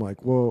closure, and I'm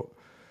like, well,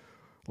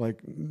 like,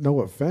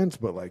 no offense,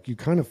 but like, you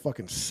kind of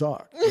fucking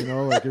suck.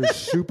 Like, you're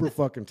super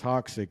fucking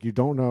toxic. You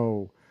don't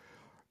know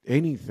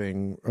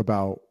anything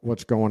about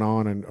what's going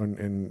on, and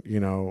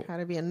how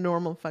to be a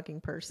normal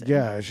fucking person.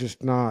 Yeah, it's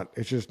just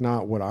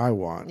not what I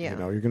want. Yeah.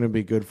 You're gonna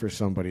be good for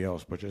somebody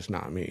else, but just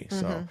not me.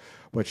 So,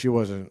 but she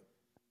wasn't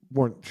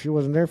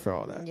there for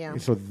all that. Yeah.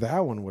 So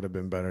that one would have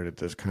been better to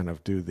just kind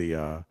of do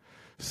the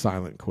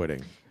silent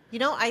quitting.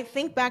 I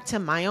think back to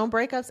my own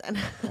breakups, and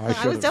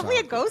I was definitely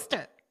a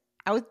ghoster.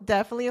 I was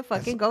definitely a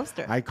fucking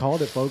ghoster. I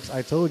called it, folks.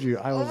 I told you.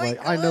 I was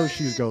I know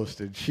she's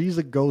ghosted. She's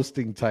a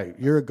ghosting type.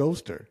 You're a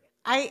ghoster.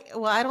 I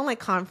don't like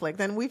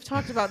conflict, and we've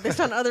talked about this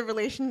on other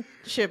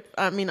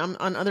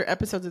on other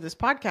episodes of this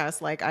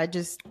podcast. Like,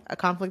 a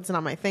conflict is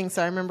not my thing.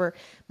 So I remember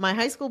my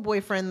high school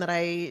boyfriend that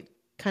I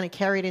kind of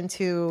carried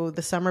into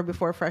the summer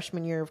before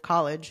freshman year of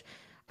college.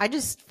 I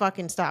just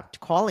fucking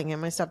stopped calling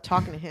him. I stopped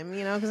talking to him,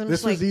 because I'm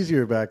this just like... This was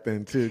easier back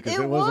then, too, because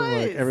it wasn't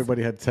like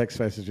everybody had text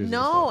messages.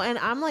 No, and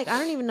I'm like, I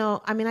don't even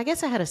know. I mean, I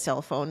guess I had a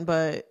cell phone,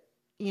 but...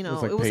 it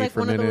was like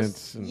one of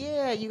those.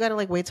 Yeah, you got to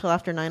like wait till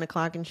after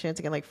 9:00 and shit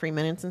to get like free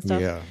minutes and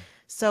stuff. Yeah.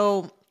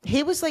 So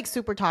he was like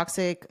super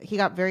toxic. He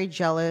got very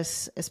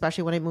jealous,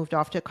 especially when I moved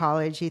off to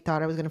college. He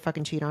thought I was gonna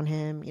fucking cheat on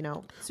him.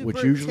 Super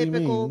which usually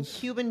typical means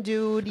Cuban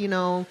dude.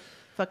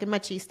 Fucking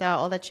machista,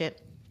 all that shit.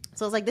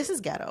 So I was like, this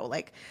is ghetto.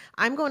 Like,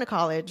 I'm going to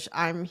college.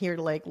 I'm here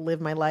to like live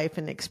my life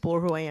and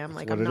explore who I am.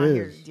 Like, I'm not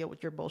here to deal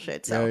with your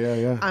bullshit. So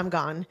yeah. I'm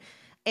gone.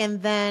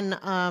 And then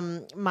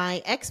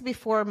my ex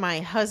before my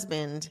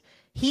husband.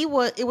 It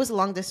was a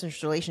long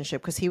distance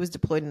relationship because he was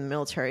deployed in the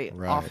military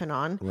off and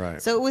on.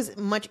 Right. So it was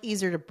much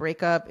easier to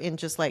break up and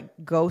just like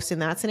ghost in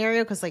that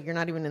scenario because like you're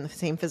not even in the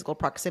same physical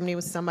proximity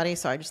with somebody.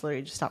 So I just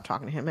literally just stopped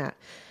talking to him.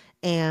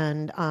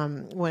 And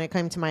when it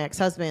came to my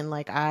ex-husband,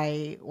 like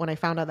when I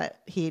found out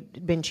that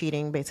he'd been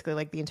cheating basically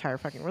like the entire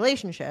fucking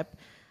relationship,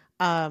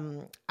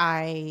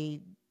 I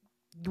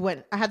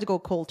had to go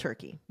cold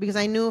turkey because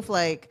I knew if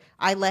like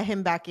I let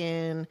him back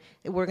in,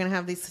 we're gonna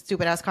have these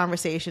stupid ass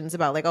conversations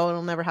about like, oh,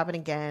 it'll never happen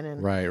again.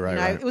 And right.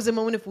 It was a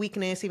moment of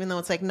weakness, even though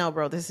it's like, no,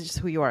 bro, this is just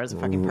who you are as a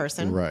fucking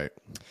person. Right.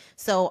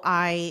 So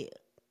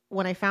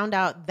when I found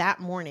out that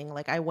morning,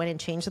 like I went and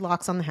changed the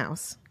locks on the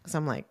house because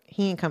I'm like,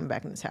 he ain't coming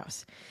back in this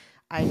house.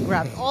 I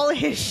grabbed all of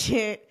his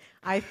shit.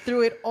 I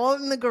threw it all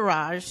in the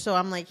garage. So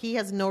I'm like, he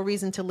has no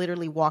reason to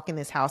literally walk in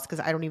this house because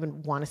I don't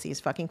even want to see his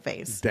fucking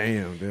face.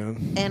 Damn,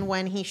 dude. And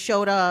when he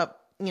showed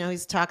up,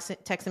 he's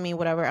texting me,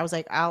 whatever. I was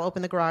like, I'll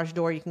open the garage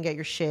door. You can get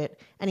your shit.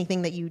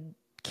 Anything that you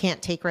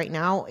can't take right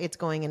now, it's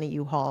going in a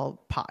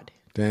U-Haul pod.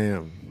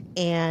 Damn.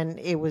 And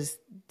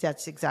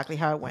that's exactly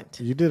how it went.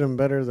 You did them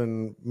better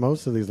than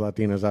most of these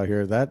Latinas out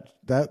here.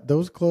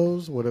 Those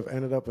clothes would have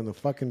ended up in the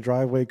fucking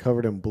driveway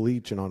covered in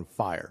bleach and on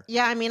fire.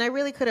 Yeah, I mean, I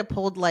really could have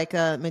pulled like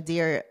a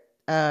Medea.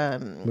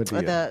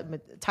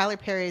 The Tyler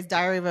Perry's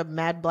Diary of a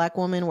Mad Black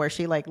Woman, where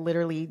she like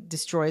literally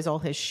destroys all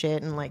his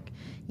shit and like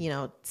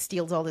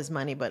steals all his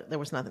money, but there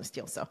was nothing to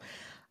steal. So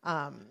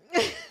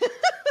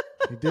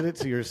you did it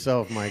to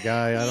yourself, my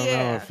guy. I don't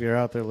know if you're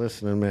out there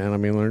listening, man. I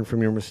mean, learn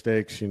from your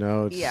mistakes. You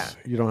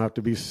don't have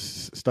to be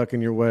stuck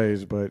in your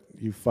ways, but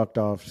you fucked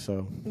off.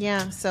 So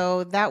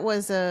so that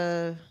was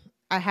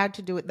I had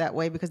to do it that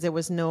way because there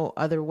was no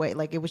other way.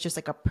 Like, it was just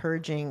like a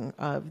purging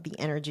of the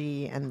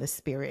energy and the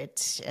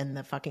spirit and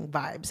the fucking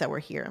vibes that were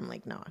here. I'm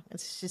like, no,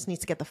 it just needs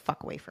to get the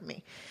fuck away from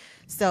me.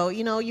 So,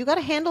 you got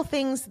to handle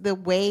things the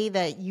way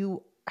that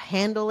you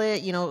handle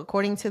it,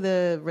 according to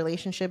the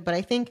relationship. But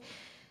I think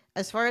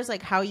as far as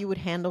like how you would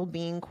handle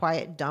being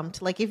quiet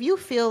dumped, like if you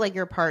feel like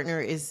your partner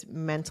is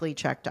mentally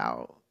checked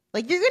out,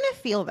 like you're going to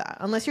feel that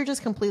unless you're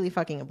just completely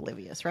fucking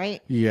oblivious,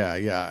 right?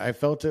 Yeah. I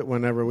felt it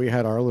whenever we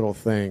had our little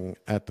thing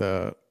at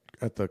the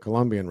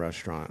Colombian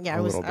restaurant. Yeah,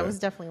 I was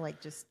definitely like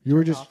you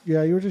were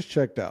just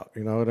checked out.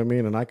 You know what I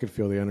mean? And I could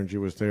feel the energy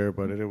was there,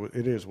 but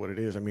it is what it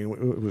is. I mean,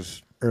 it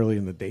was early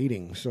in the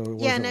dating, so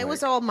it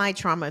was all my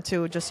trauma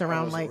too, just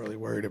around I wasn't really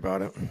worried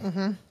about it.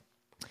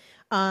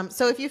 Mm-hmm.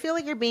 So if you feel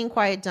like you're being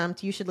quiet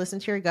dumped, you should listen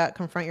to your gut,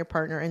 confront your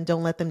partner, and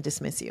don't let them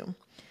dismiss you.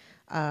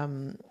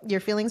 Your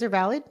feelings are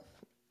valid.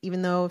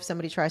 Even though if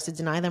somebody tries to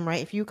deny them,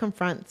 right? If you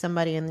confront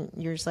somebody and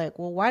you're just like,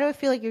 well, why do I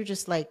feel like you're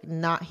just like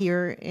not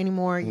here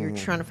anymore? You're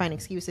trying to find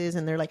excuses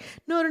and they're like,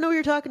 no, I don't know what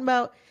you're talking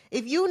about.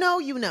 If you know,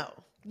 you know.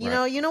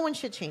 You know when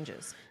shit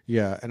changes.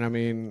 Yeah, and I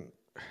mean,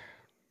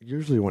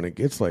 usually when it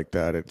gets like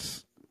that,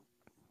 it's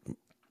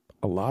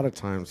a lot of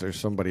times there's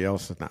somebody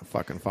else in that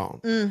fucking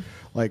phone.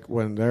 Like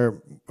when they're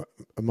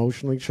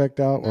emotionally checked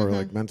out or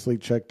like mentally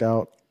checked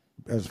out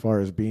as far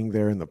as being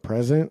there in the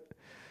present.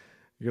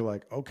 You're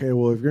like, okay,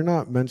 well, if you're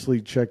not mentally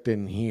checked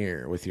in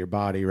here with your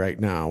body right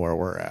now where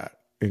we're at,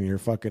 and you're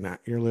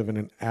living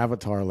in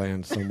Avatar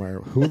land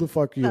somewhere, who the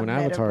fuck are you in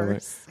Avatar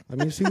land? Let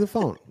me see the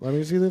phone.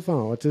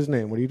 What's his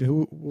name? What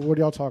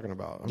are y'all talking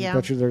about? I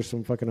bet you there's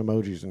some fucking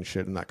emojis and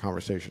shit in that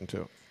conversation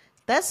too.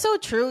 That's so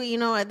true. You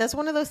know, that's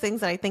one of those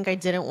things that I think I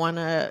didn't want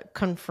to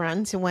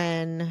confront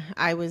when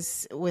I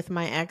was with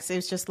my ex. It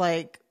was just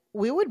like,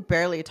 we would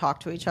barely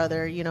talk to each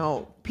other. You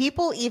know,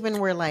 people even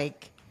were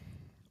like,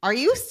 are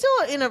you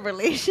still in a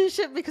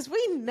relationship? Because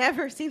we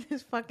never see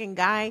this fucking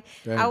guy.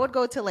 Damn. I would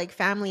go to like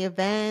family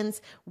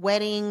events,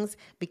 weddings,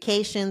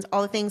 vacations,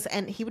 all the things,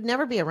 and he would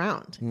never be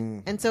around.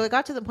 And so it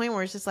got to the point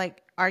where it's just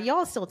like, are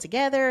y'all still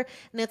together?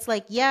 And it's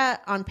like, yeah,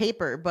 on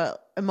paper,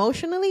 but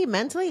emotionally,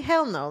 mentally,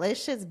 hell no.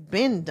 This shit's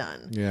been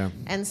done. Yeah.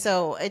 And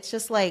so it's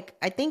just like,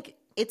 I think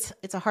it's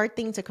a hard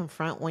thing to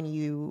confront when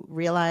you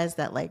realize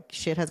that like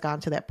shit has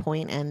gotten to that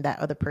point and that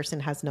other person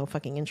has no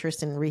fucking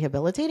interest in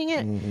rehabilitating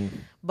it.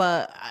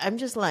 But I'm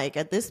just like,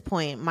 at this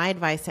point, my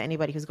advice to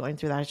anybody who's going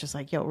through that is just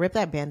like, yo, rip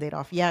that Band-Aid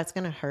off. Yeah, it's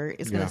gonna hurt,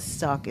 it's gonna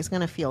suck, it's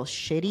gonna feel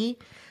shitty,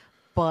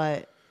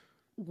 but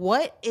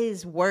what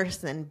is worse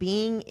than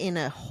being in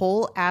a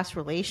whole ass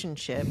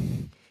relationship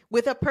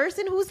with a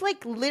person who's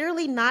like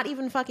literally not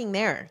even fucking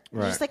there,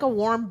 just like a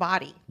warm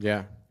body?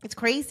 Yeah, it's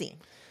crazy.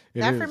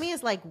 That for me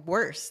is like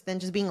worse than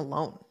just being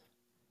alone.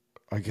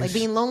 I guess, like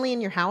being lonely in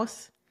your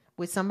house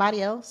with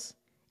somebody else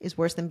is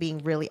worse than being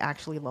really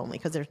actually lonely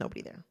because there's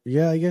nobody there.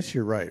 Yeah, I guess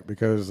you're right,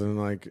 because then,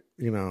 like,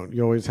 you know,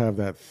 you always have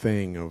that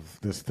thing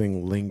of this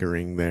thing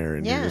lingering there,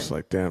 and you're just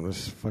like, damn,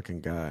 this fucking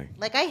guy.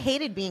 Like, I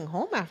hated being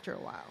home after a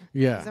while.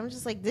 Yeah. Because I'm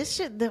just like, this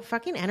shit, the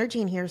fucking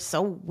energy in here is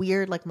so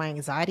weird. Like, my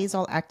anxiety is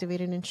all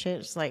activated and shit.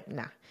 It's like,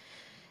 nah.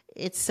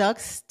 It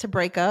sucks to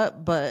break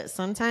up, but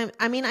sometimes,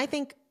 I mean, I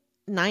think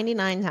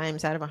 99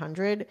 times out of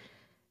 100,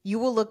 you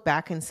will look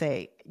back and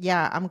say,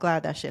 yeah, I'm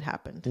glad that shit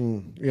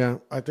happened. Yeah,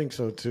 I think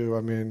so too.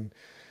 I mean,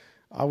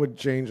 I would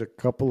change a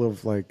couple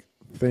of like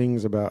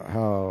things about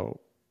how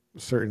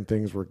certain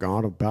things were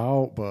gone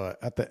about,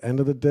 but at the end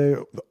of the day,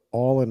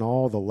 all in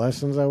all, the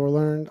lessons that were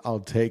learned, I'll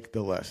take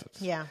the lessons.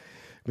 Yeah.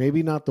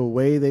 Maybe not the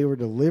way they were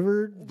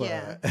delivered, but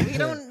yeah, we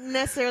don't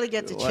necessarily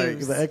get to like,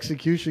 choose. the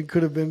execution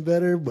could have been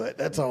better, but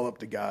that's all up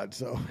to God.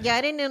 So yeah,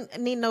 I didn't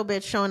need no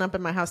bitch showing up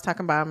in my house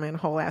talking about I'm in a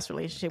whole ass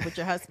relationship with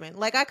your husband.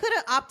 Like, I could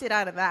have opted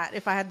out of that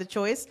if I had the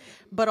choice,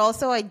 but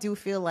also I do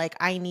feel like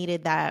I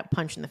needed that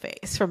punch in the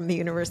face from the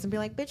universe and be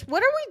like, bitch,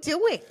 what are we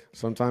doing?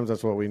 sometimes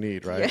that's what we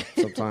need, right?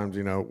 Sometimes,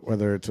 you know,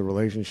 whether it's a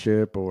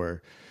relationship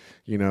or,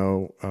 you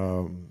know,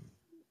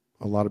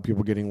 a lot of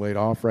people getting laid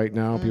off right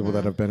now, people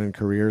that have been in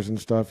careers and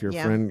stuff,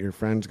 your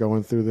friend's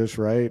going through this,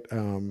 right?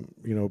 You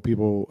know,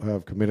 people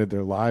have committed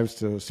their lives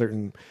to a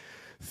certain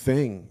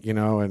thing, you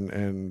know,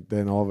 and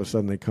then all of a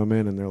sudden they come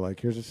in and they're like,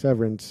 here's a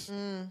severance,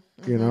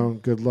 you know,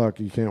 good luck.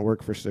 You can't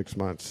work for 6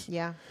 months.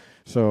 Yeah.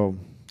 So,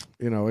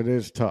 you know, it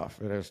is tough.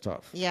 It is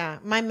tough. Yeah.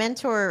 My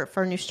mentor,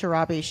 Farnoosh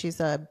Tarabi, she's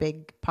a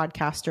big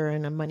podcaster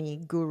and a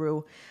money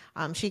guru.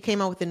 She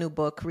came out with a new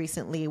book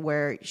recently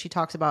where she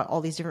talks about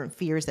all these different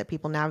fears that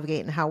people navigate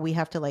and how we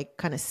have to like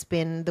kind of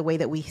spin the way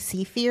that we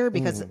see fear,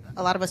 because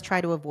a lot of us try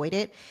to avoid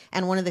it.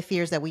 And one of the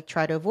fears that we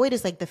try to avoid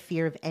is like the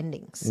fear of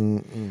endings.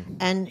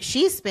 And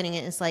she's spinning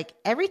it. It's like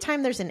every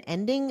time there's an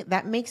ending,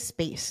 that makes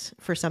space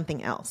for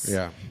something else.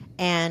 Yeah.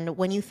 And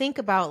when you think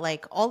about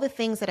like all the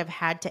things that have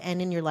had to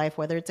end in your life,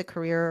 whether it's a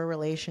career or a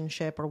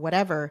relationship or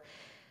whatever,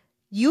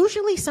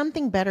 usually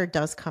something better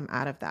does come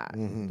out of that.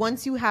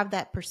 Once you have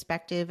that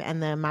perspective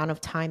and the amount of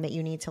time that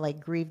you need to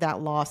like grieve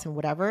that loss and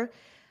whatever,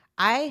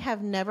 I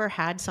have never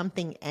had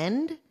something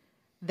end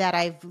that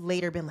I've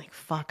later been like,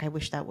 fuck, I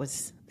wish that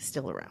was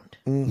still around.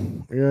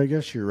 Yeah, I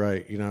guess you're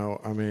right. You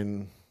know, I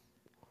mean,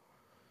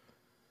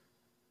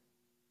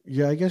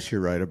 yeah, I guess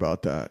you're right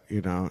about that. You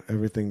know,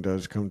 everything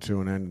does come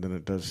to an end and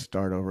it does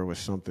start over with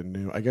something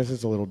new. I guess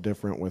it's a little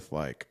different with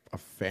like a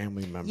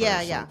family member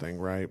or something,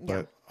 right? Yeah.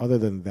 But other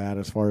than that,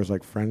 as far as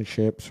like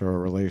friendships or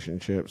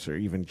relationships or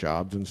even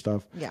jobs and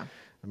stuff, Yeah.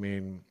 I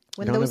mean,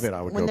 When none of it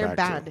I would when go they're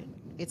back bad, to.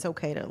 it's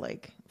okay to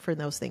like for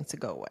those things to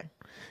go away.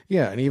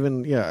 Yeah, and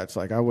even, yeah, it's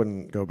like I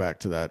wouldn't go back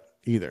to that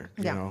either.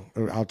 You Yeah.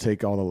 know, I'll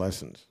take all the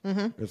lessons.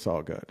 It's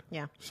all good.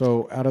 Yeah.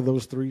 So out of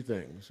those three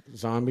things,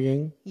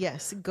 zombieing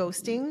Yes,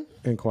 ghosting.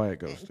 and quiet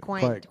ghosting.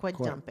 Quiet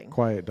dumping.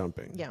 Quiet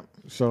dumping. Yeah.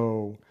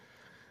 So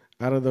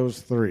out of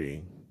those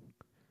three,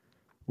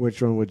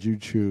 which one would you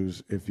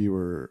choose if you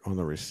were on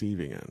the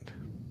receiving end?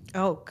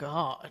 Oh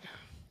God.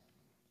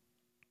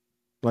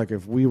 Like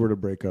if we were to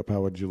break up,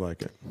 how would you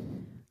like it?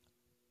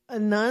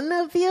 None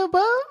of the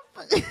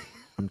above.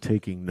 I'm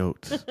taking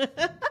notes.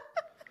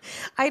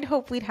 I'd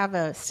hope we'd have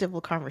a civil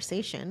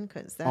conversation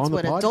because that's On the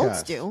what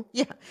adults podcast. do.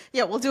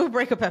 Yeah, we'll do a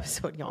breakup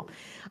episode, y'all.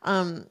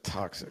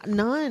 Toxic.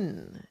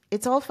 None.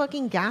 It's all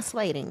fucking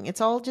gaslighting.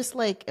 It's all just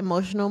like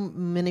emotional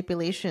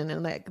manipulation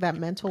and like that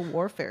mental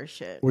warfare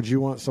shit. Would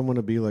you want someone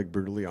to be like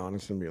brutally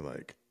honest and be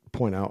like,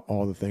 point out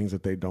all the things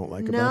that they don't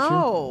like about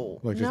No,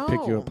 you? Like just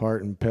pick you no.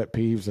 apart and pet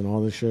peeves and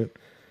all this shit?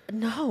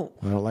 No.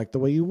 I don't like the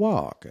way you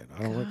walk. And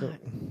I don't like the...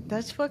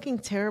 That's fucking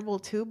terrible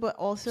too, but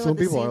also Some at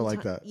the people are same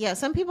like time- that. Yeah,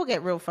 some people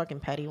get real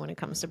fucking petty when it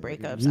comes to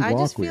breakups. You I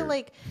just walk feel weird.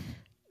 like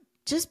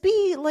just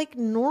be like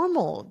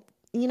normal.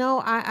 You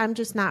know, I'm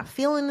just not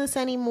feeling this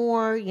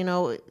anymore. You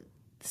know,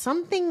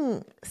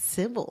 something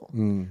civil.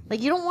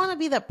 Like you don't want to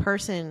be that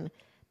person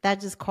that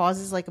just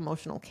causes like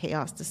emotional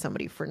chaos to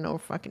somebody for no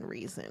fucking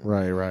reason.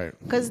 Right.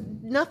 Because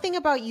nothing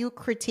about you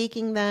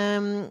critiquing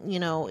them,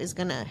 is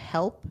going to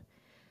help.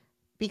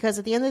 Because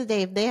at the end of the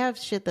day, if they have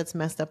shit that's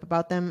messed up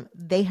about them,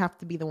 they have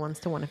to be the ones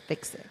to want to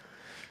fix it.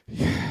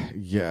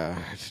 Yeah,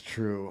 it's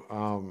true.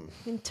 You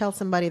can tell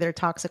somebody they're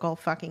toxic all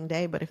fucking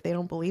day, but if they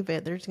don't believe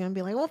it, they're just going to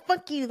be like, well,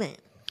 fuck you then.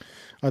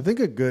 I think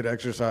a good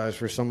exercise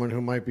for someone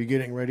who might be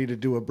getting ready to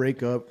do a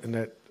breakup, and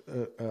that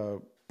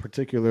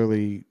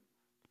particularly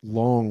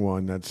long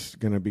one that's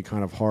going to be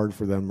kind of hard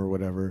for them or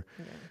whatever,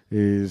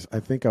 is I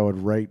think I would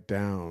write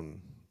down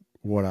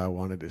what I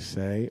wanted to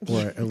say, or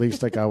at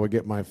least like I would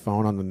get my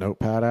phone on the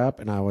Notepad app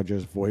and I would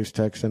just voice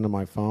text into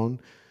my phone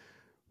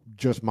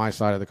just my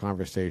side of the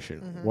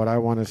conversation, what I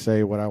want to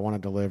say, what I want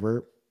to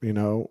deliver,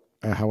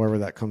 however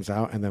that comes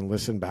out, and then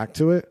listen back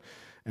to it.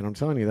 And I'm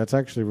telling you, that's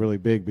actually really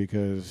big,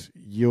 because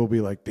you'll be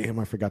like, damn,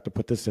 I forgot to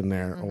put this in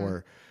there,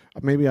 or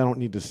maybe I don't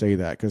need to say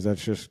that because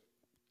that's just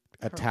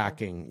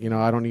attacking.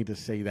 I don't need to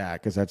say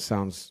that because that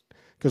sounds,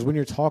 because when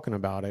you're talking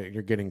about it,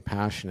 you're getting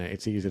passionate.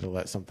 It's easy to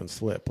let something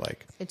slip.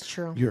 Like, it's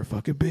true. You're a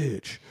fucking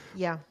bitch.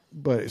 Yeah.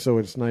 But so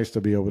it's nice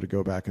to be able to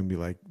go back and be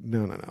like,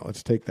 no,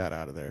 let's take that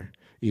out of there.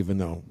 Even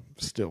though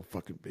still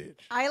fucking bitch.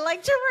 I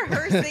like to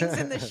rehearse things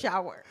in the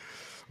shower.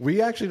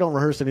 We actually don't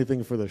rehearse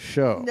anything for the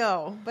show.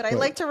 No, but I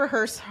like to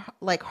rehearse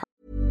like.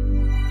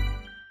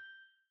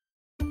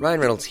 Ryan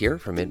Reynolds here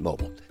from Mint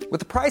Mobile. With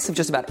the price of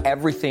just about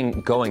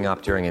everything going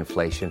up during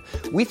inflation,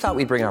 we thought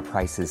we'd bring our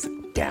prices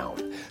down.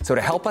 So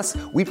to help us,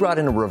 we brought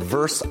in a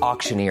reverse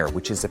auctioneer,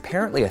 which is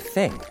apparently a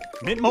thing.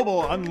 Mint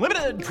Mobile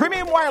Unlimited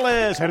Premium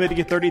Wireless. How to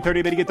get 30,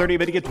 30, bit to get 30,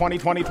 bit to get 20,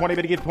 20, 20,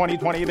 bit to get 20,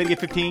 20, bit to get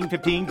 15,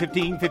 15,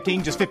 15,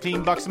 15, just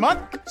 $15 a month?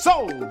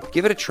 Sold!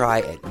 Give it a try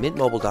at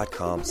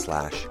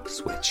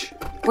mintmobile.com/switch.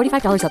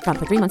 $45 up front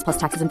for 3 months plus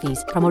taxes and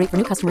fees. Promo rate for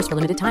new customers for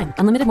limited time.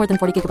 Unlimited more than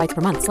 40 gigabytes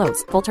per month.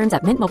 Slows full terms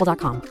at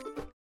mintmobile.com.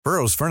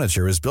 Burrow's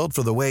furniture is built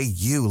for the way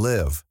you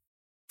live.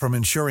 From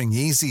ensuring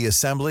easy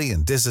assembly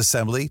and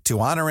disassembly to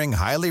honoring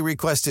highly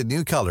requested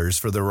new colors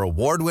for their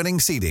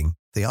award-winning seating,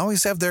 they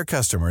always have their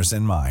customers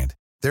in mind.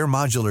 Their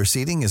modular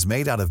seating is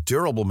made out of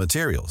durable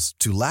materials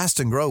to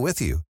last and grow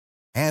with you.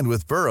 And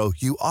with Burrow,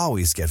 you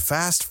always get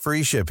fast,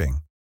 free shipping.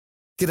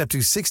 Get up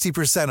to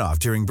 60% off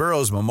during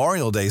Burrow's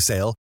Memorial Day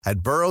sale at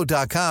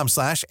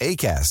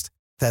burrow.com/ACAST.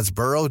 That's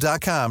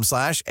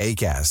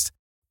burrow.com/ACAST.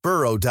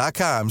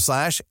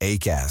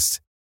 burrow.com/ACAST.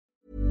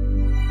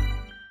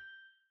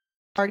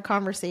 Hard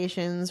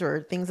conversations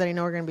or things that I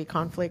know are going to be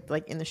conflict,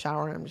 like in the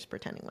shower, and I'm just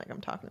pretending like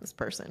I'm talking to this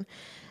person.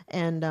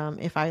 And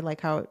if I like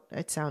how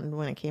it sounded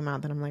when it came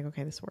out, then I'm like,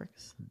 okay, this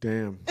works.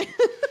 Damn.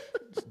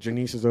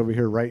 Janice is over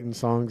here writing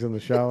songs in the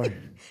shower.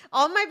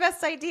 All my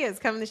best ideas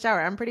come in the shower.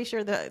 I'm pretty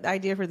sure the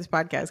idea for this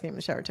podcast came in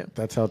the shower too.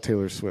 That's how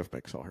Taylor Swift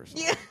makes all her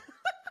songs. Yeah.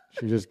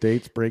 She just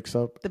dates, breaks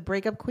up. The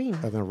breakup queen.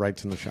 And then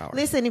writes in the shower.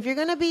 Listen, if you're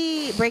going to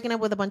be breaking up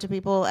with a bunch of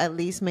people, at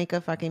least make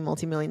a fucking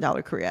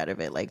multi-million-dollar career out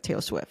of it, like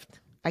Taylor Swift.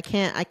 I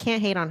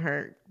can't hate on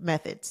her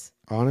methods.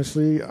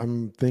 Honestly,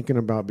 I'm thinking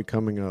about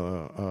becoming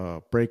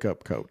a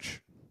breakup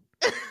coach.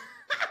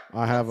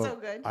 I have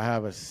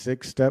a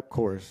 6-step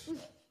course.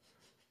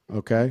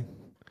 Okay?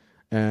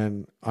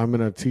 And I'm going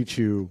to teach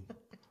you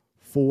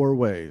 4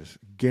 ways,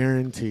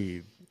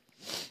 guaranteed,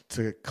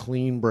 to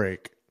clean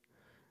break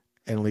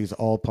and leaves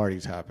all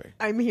parties happy.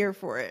 I'm here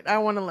for it. I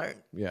want to learn.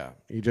 Yeah.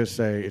 You just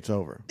say it's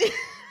over.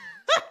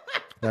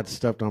 That's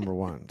step number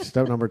 1.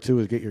 Step number 2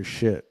 is get your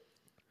shit.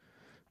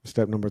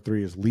 Step number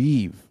 3 is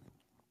leave.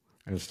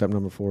 And step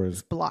number 4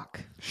 is block.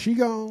 She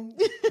gone.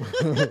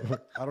 I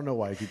don't know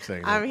why I keep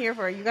saying that. I'm here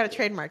for it. You got to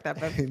trademark that,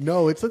 babe.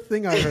 No, it's a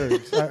thing I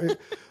heard.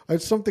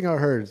 It's something I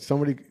heard.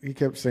 Somebody, he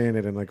kept saying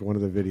it in like one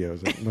of the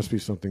videos. It must be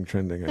something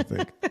trending, I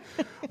think.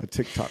 A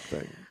TikTok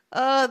thing.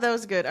 Oh, that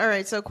was good. All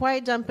right. So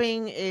quiet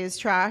dumping is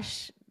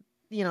trash.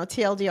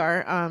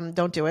 TLDR.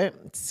 Don't do it.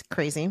 It's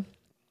crazy.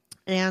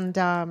 And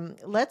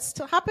let's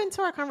hop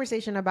into our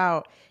conversation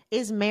about,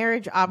 is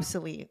marriage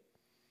obsolete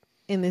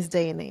in this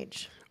day and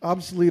age?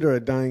 Obsolete or a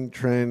dying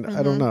trend?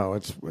 I don't know.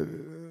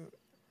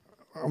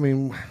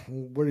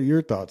 What are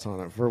your thoughts on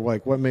it? For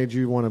like, what made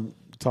you want to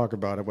talk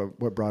about it?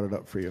 What brought it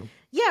up for you?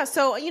 Yeah.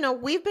 So,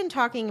 we've been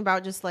talking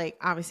about just like,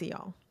 obviously,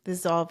 y'all, this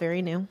is all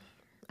very new.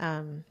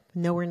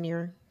 Nowhere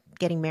near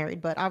getting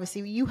married, but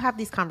obviously you have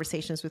these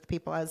conversations with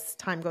people as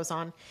time goes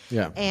on.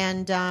 Yeah.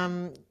 And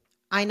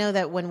I know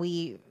that when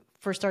we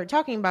first started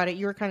talking about it,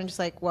 you were kind of just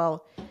like,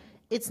 well,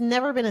 it's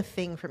never been a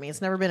thing for me.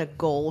 It's never been a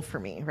goal for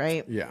me.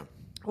 Right. Yeah.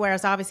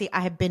 Whereas obviously I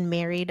have been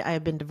married, I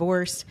have been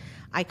divorced.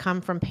 I come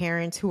from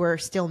parents who are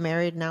still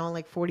married now,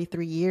 like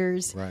 43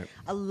 years. Right.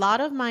 A lot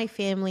of my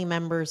family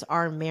members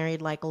are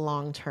married like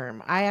long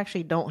term. I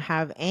actually don't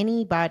have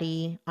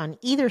anybody on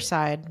either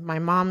side, my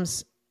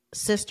mom's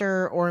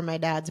sister or my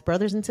dad's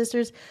brothers and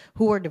sisters,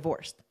 who are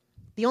divorced.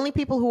 The only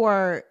people who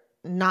are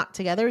not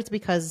together is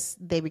because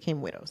they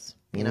became widows,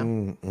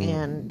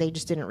 and they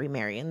just didn't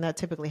remarry. And that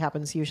typically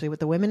happens usually with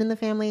the women in the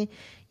family,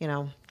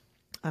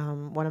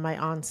 one of my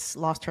aunts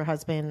lost her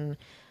husband,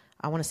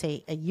 I want to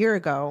say a year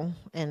ago,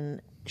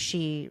 and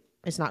she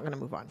is not going to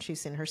move on.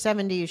 She's in her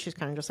 70s. She's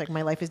kind of just like,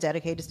 my life is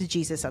dedicated to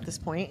Jesus at this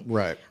point.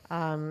 Right.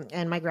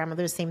 And my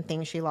grandmother, the same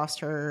thing. She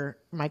lost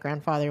my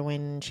grandfather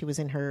when she was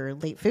in her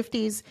late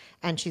 50s,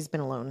 and she's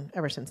been alone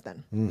ever since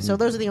then. So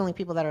those are the only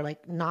people that are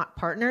like not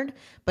partnered,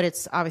 but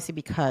it's obviously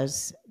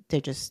because they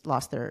just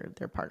lost their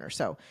partner.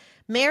 So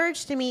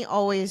marriage to me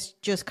always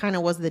just kind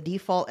of was the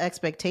default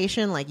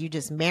expectation. Like, you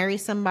just marry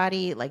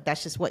somebody. Like,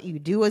 that's just what you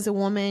do as a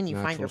woman. You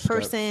find your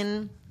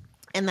person,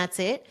 and that's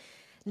it.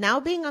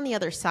 Now, being on the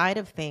other side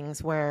of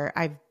things where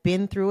I've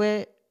been through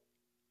it,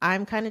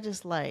 I'm kind of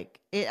just like,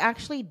 it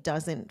actually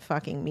doesn't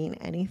fucking mean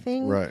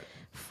anything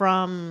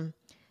from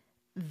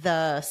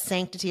the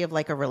sanctity of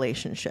like a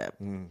relationship.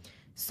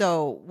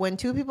 So when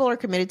two people are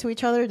committed to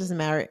each other, it doesn't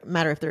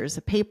matter if there's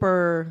a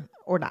paper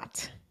or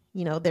not.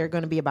 You know, they're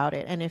going to be about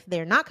it. And if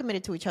they're not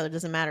committed to each other, it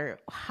doesn't matter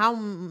how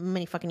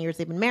many fucking years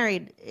they've been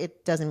married.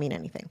 It doesn't mean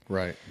anything.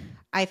 Right.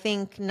 I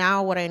think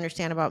now what I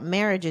understand about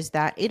marriage is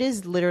that it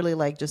is literally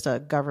like just a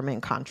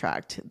government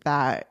contract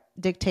that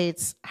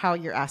dictates how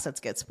your assets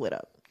get split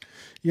up.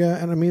 Yeah.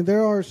 And I mean,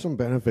 there are some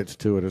benefits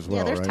to it as well.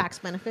 Yeah, there's right? tax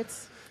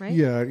benefits, right?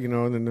 Yeah. You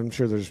know, and then I'm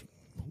sure there's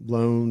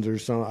loans or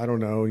some, I don't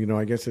know, you know,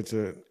 I guess it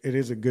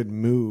is a good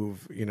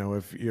move, you know,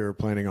 if you're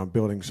planning on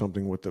building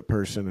something with the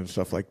person and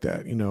stuff like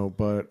that, you know,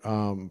 but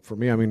for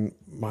me, I mean,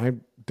 my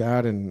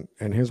dad and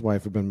his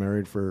wife have been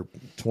married for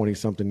 20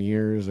 something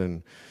years,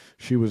 and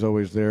she was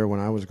always there when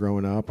I was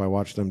growing up. I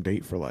watched them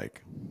date for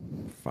like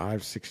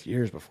 5-6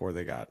 years before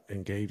they got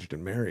engaged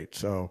and married.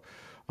 So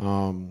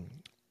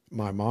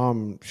my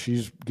mom,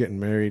 she's getting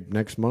married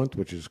next month,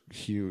 which is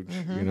huge.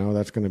 You know,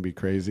 that's going to be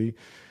crazy.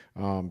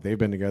 They've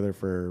been together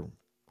for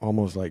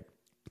almost like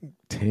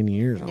 10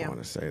 years, I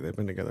want to say. They've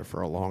been together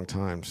for a long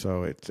time.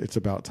 So it's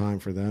about time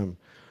for them.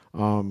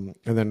 And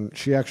then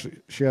she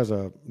has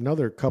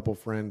another couple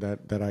friend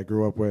that I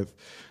grew up with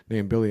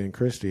named Billy and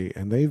Christy,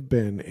 and they've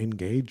been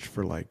engaged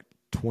for like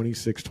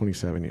 26,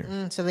 27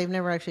 years. So they've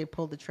never actually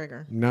pulled the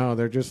trigger. No,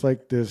 they're just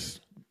like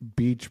this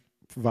beach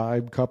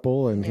vibe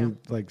couple, and he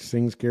like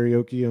sings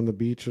karaoke on the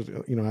beach,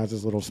 you know, has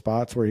his little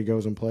spots where he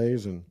goes and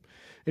plays. And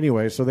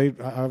anyway, so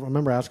I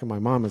remember asking my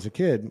mom as a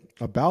kid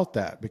about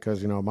that,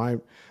 because, you know,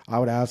 I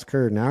would ask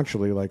her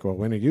naturally, like, well,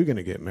 when are you going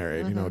to get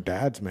married? You know,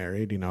 Dad's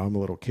married, you know, I'm a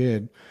little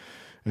kid.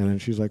 And then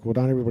she's like, well,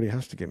 not everybody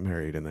has to get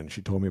married. And then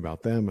she told me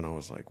about them, and I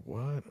was like,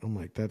 what? I'm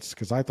like, that's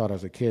because I thought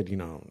as a kid, you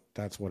know,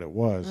 that's what it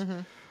was.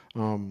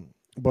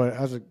 But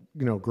as a,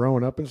 you know,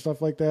 growing up and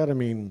stuff like that, I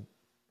mean,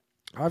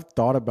 I've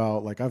thought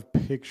about, like, I've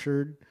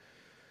pictured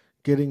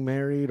getting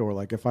married, or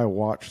like if I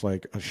watch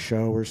like a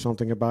show or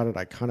something about it,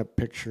 I kind of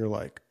picture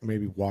like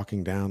maybe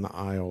walking down the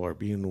aisle or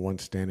being the one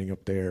standing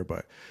up there.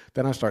 But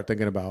then I start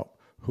thinking about,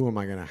 who am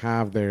I going to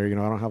have there? You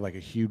know, I don't have like a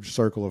huge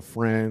circle of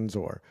friends,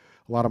 or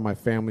a lot of my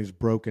family's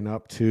broken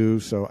up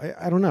too. So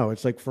I don't know.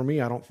 It's like, for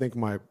me, I don't think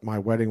my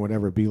wedding would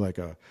ever be like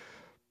a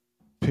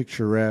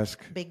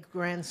picturesque, big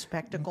grand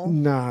spectacle.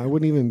 Nah, it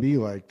wouldn't even be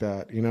like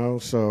that, you know?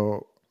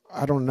 So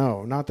I don't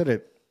know. Not that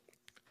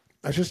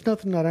it's just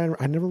nothing that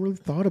I never really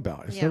thought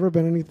about. It's never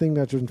been anything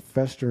that's just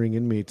festering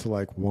in me to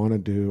like want to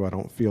do. I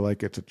don't feel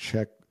like it's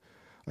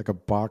like a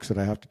box that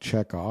I have to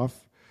check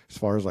off as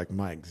far as like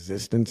my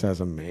existence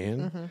as a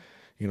man.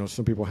 You know,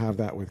 some people have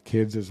that with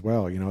kids as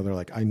well. You know, they're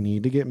like, I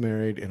need to get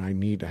married and I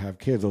need to have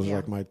kids. Those are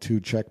like my 2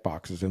 check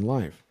boxes in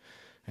life.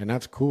 And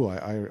that's cool.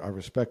 I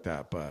respect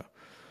that, but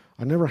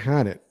I never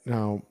had it.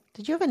 Now,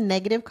 did you have a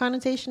negative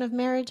connotation of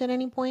marriage at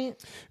any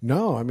point?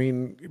 No, I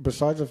mean,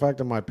 besides the fact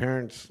that my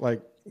parents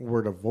like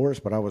were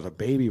divorced, but I was a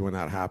baby when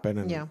that happened,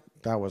 and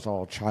that was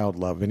all child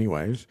love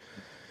anyways.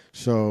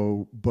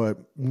 So, but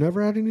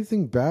never had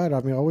anything bad.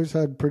 I mean, I always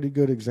had pretty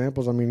good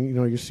examples. I mean, you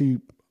know, you see,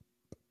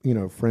 you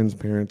know, friends'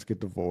 parents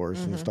get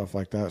divorced and stuff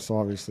like that. So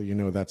obviously, you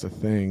know, that's a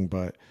thing.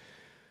 But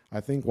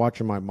I think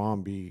watching my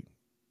mom be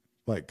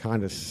like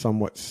kind of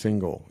somewhat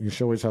single,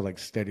 she always had like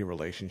steady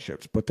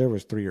relationships, but there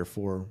was 3 or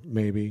 4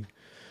 maybe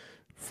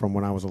from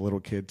when I was a little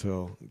kid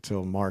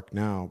till Mark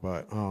now.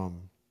 But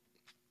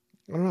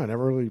I don't know. I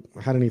never really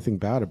had anything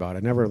bad about it.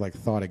 I never like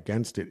thought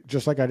against it.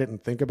 Just like I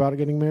didn't think about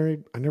getting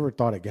married, I never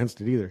thought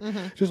against it either.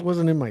 It just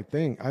wasn't in my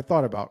thing. I've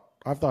thought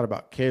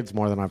about kids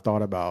more than I've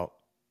thought about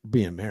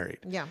being married.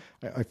 Yeah.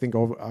 I think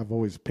I've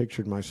always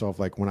pictured myself,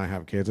 like when I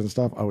have kids and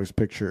stuff, I always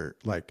picture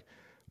like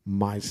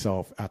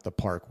myself at the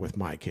park with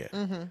my kid.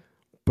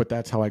 But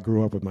that's how I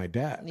grew up with my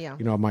dad. Yeah.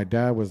 You know, my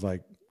dad was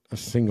like a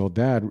single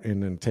dad,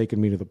 and then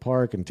taking me to the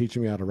park and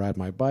teaching me how to ride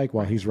my bike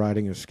while he's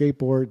riding his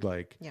skateboard.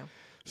 Like,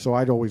 so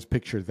I'd always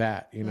picture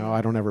that, you know,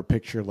 I don't ever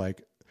picture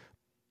like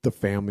the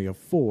family of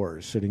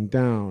 4 sitting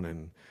down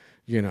and,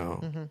 you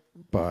know,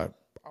 but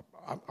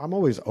I'm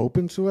always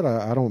open to it.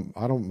 I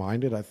don't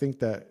mind it. I think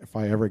that if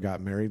I ever got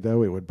married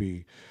though, it would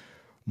be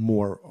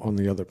more on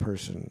the other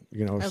person,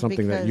 you know,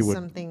 something that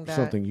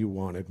you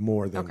wanted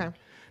more than,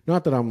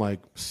 not that I'm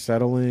like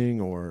settling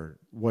or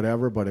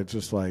whatever, but it's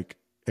just like,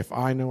 if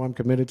I know I'm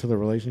committed to the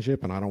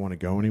relationship and I don't want to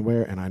go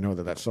anywhere, and I know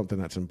that that's something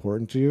that's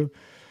important to you,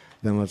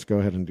 then let's go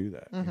ahead and do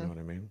that. You know what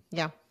I mean?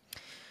 Yeah.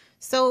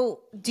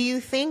 So do you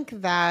think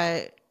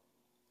that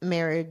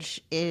marriage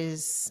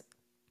is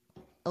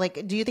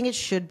like, do you think it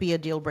should be a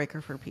deal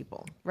breaker for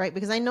people? Right?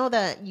 Because I know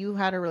that you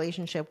had a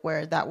relationship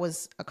where that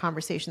was a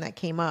conversation that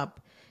came up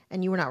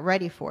and you were not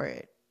ready for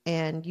it.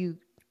 And you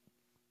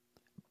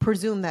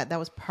presume that that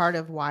was part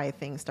of why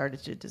things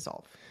started to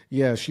dissolve.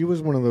 Yeah, she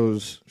was one of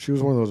those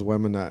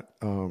women that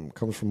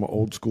comes from an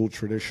old school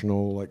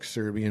traditional like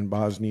Serbian,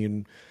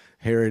 Bosnian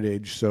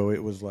heritage. So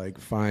it was like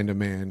find a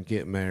man,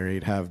 get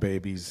married, have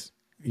babies,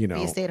 you know.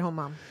 Be a stay-at-home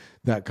mom.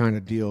 That kind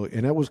of deal.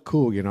 And that was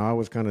cool, you know. I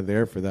was kind of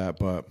there for that,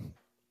 but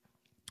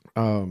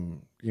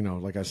you know,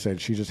 like I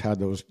said, she just had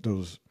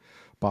those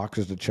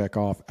boxes to check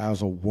off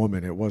as a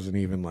woman. It wasn't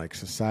even like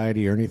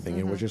society or anything.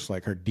 It was just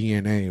like her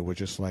DNA was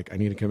just like, I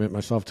need to commit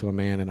myself to a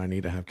man and I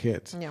need to have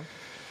kids. Yeah.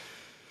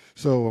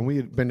 So when we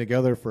had been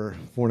together for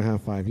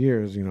 4.5, 5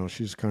 years, you know,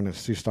 she's starting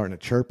to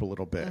chirp a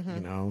little bit,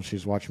 you know,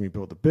 she's watching me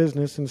build the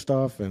business and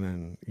stuff. And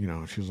then, you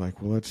know, she was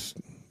like, well, let's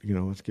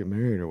get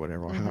married or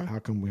whatever. Or how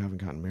come we haven't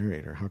gotten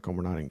married, or how come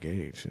we're not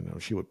engaged? You know,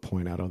 she would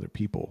point out other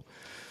people.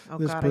 Oh,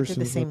 this God, I did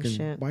the same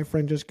shit. My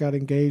friend just got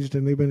engaged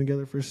and they've been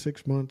together for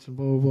 6 months and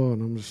blah, blah, blah.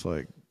 And I'm just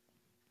like,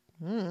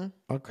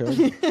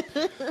 okay.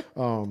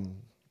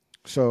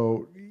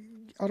 So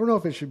I don't know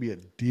if it should be a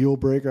deal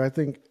breaker.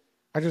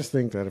 I just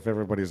think that if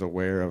everybody's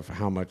aware of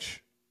how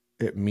much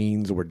it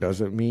means or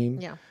doesn't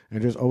mean,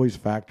 and just always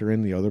factor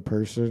in the other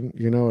person,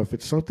 you know, if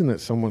it's something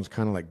that someone's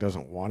kind of like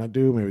doesn't want to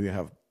do, maybe they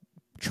have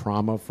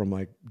trauma from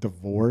like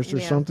divorce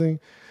or something,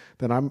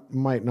 then I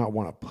might not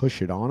want to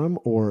push it on them,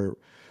 or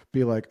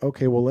be like,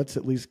 okay, well, let's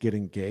at least get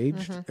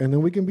engaged, and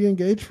then we can be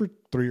engaged for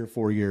 3 or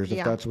 4 years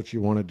if that's what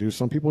you want to do.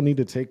 Some people need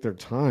to take their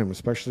time,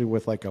 especially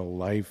with like a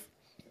life.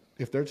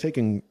 If they're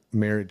taking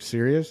marriage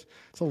serious,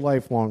 it's a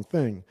lifelong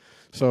thing.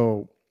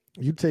 So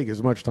you take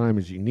as much time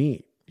as you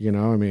need, you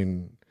know? I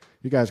mean,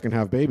 you guys can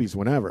have babies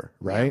whenever,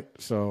 right? Yeah.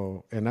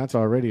 So, and that's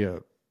already a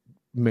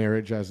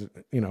marriage as,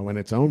 you know, in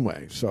its own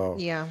way. So,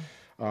 yeah.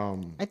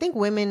 I think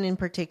women in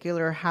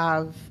particular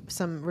have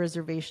some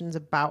reservations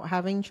about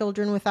having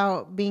children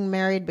without being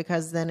married,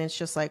 because then it's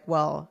just like,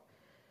 well,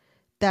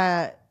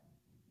 that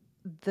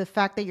the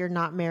fact that you're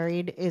not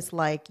married is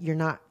like you're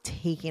not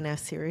taken as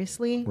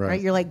seriously,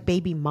 right? You're like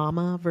baby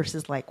mama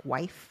versus like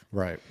wife.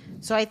 Right.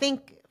 So I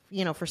think,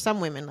 you know, for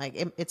some women,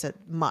 like it's a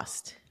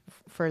must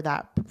for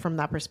that, from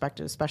that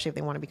perspective, especially if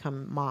they want to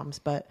become moms.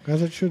 But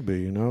as it should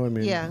be, you know, I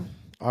mean,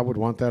 I would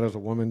want that as a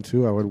woman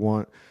too. I would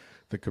want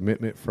the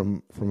commitment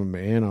from a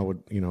man. I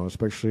would, you know,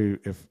 especially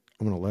if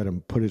I'm going to let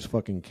him put his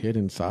fucking kid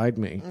inside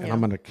me, and I'm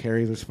going to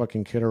carry this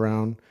fucking kid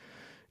around.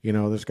 You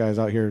know, this guy's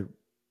out here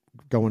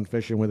going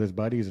fishing with his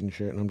buddies and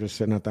shit, and I'm just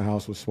sitting at the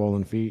house with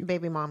swollen feet.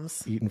 Baby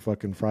moms. Eating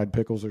fucking fried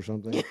pickles or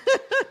something.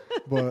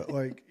 But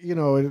like, you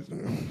know,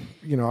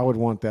 I would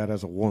want that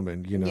as a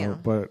woman, you know,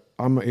 but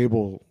I'm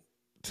able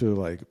to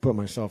like put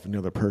myself in the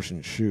other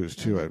person's shoes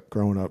too.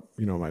 Growing up,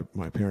 you know,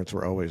 my parents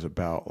were always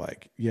about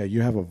like, yeah,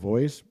 you have a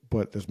voice,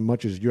 but as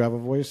much as you have a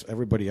voice,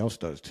 everybody else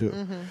does too.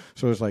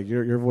 So it's like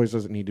your voice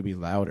doesn't need to be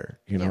louder,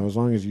 you know, as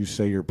long as you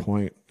say your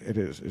point, it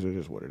is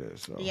what it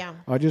is. So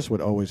I just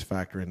would always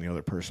factor in the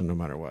other person no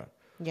matter what.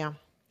 Yeah.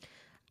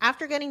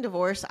 After getting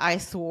divorced, I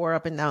swore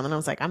up and down, and I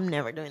was like, I'm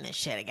never doing this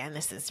shit again.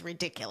 This is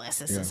ridiculous.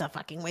 This is a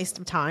fucking waste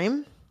of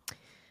time.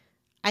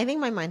 I think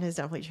my mind has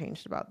definitely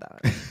changed about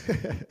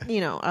that. You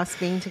know, us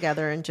being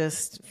together and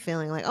just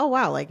feeling like, oh,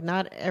 wow, like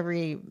not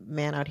every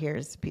man out here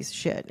is a piece of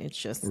shit. It's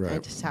just, I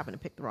just happened to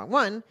pick the wrong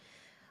one.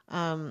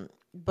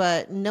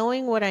 But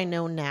knowing what I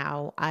know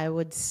now, I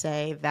would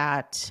say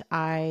that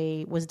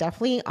I was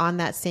definitely on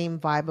that same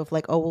vibe of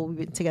like, oh, well, we've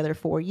been together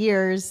 4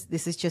 years.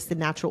 This is just the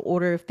natural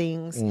order of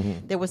things.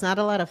 There was not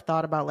a lot of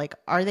thought about like,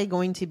 are they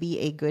going to be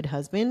a good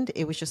husband?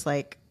 It was just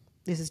like,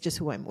 this is just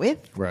who I'm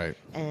with. Right.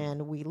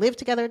 And we live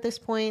together at this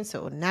point.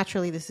 So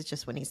naturally, this is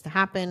just what needs to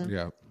happen.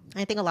 Yeah.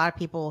 I think a lot of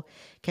people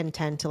can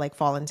tend to like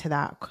fall into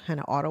that kind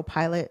of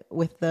autopilot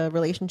with the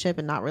relationship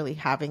and not really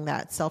having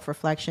that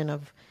self-reflection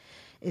of,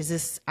 is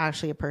this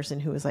actually a person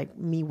who is like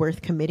me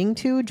worth committing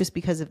to just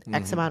because of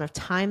X amount of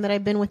time that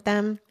I've been with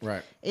them?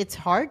 Right. It's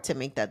hard to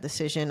make that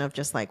decision of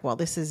just like, well,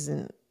 this is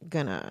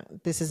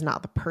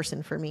not the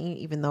person for me,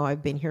 even though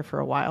I've been here for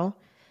a while.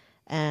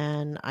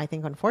 And I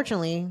think,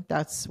 unfortunately,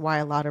 that's why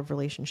a lot of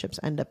relationships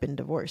end up in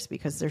divorce,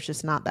 because there's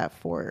just not that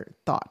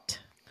forethought,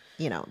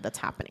 you know, that's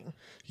happening.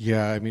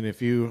 Yeah. I mean,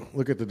 if you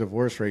look at the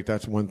divorce rate,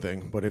 that's one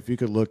thing. But if you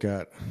could look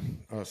at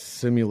a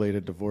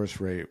simulated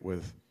divorce rate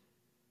with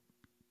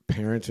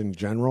parents in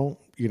general,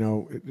 you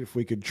know, if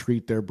we could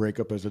treat their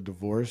breakup as a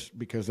divorce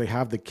because they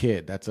have the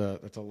kid, that's a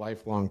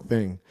lifelong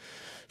thing.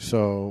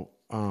 So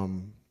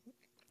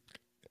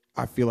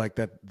I feel like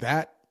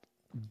that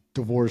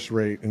divorce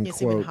rate in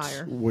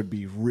quotes would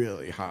be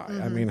really high.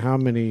 I mean, how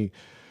many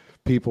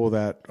people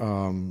that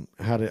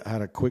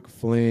had a quick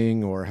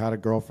fling or had a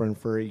girlfriend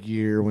for a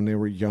year when they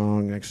were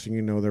young, next thing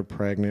you know, they're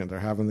pregnant, they're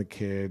having the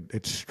kid,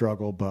 it's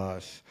struggle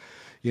bus.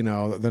 You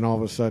know, then all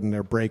of a sudden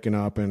they're breaking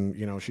up and,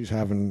 you know, she's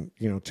having,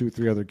 you know,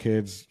 2-3 other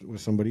kids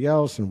with somebody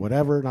else and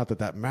whatever. Not that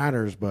that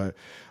matters, but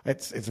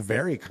it's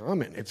very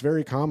common. It's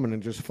very common,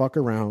 and just fuck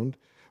around,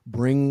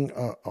 bring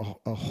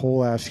a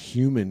whole ass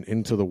human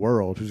into the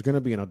world who's going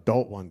to be an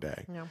adult one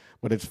day. Yeah.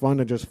 But it's fun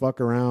to just fuck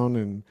around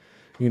and,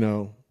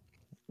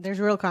 there's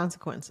real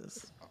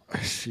consequences.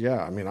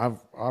 Yeah, I mean, I've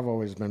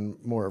always been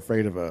more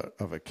afraid of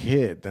a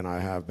kid than I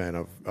have been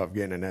of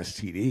getting an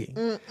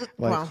STD,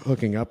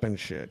 hooking up and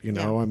shit.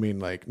 I mean,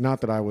 like,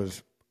 not that I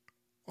was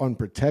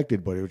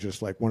unprotected, but it was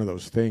just like one of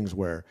those things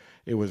where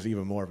it was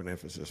even more of an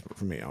emphasis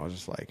for me. I was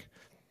just like,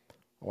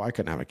 I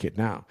couldn't have a kid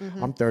now.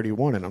 Mm-hmm. I'm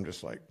 31, and I'm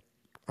just like,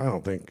 I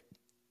don't think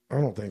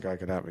I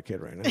could have a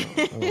kid right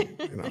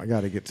now. I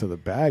got to get to the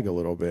bag a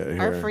little bit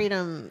here. Our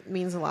freedom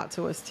means a lot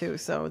to us too.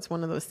 So it's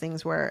one of those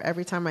things where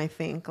every time I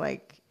think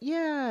like,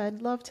 yeah,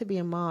 I'd love to be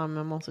a mom,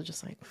 I'm also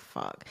just like,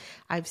 fuck.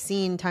 I've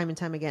seen time and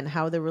time again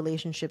how the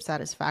relationship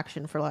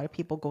satisfaction for a lot of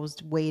people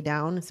goes way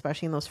down,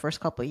 especially in those first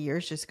couple of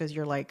years, just because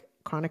you're like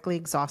chronically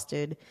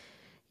exhausted.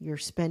 You're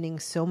spending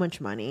so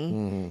much money.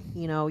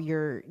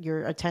 Mm-hmm.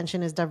 Your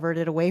attention is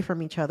diverted away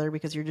from each other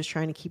because you're just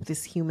trying to keep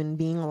this human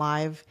being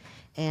alive.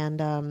 And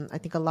I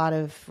think a lot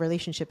of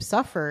relationships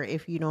suffer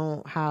if you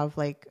don't have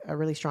like a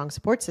really strong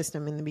support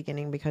system in the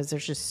beginning, because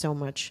there's just so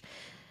much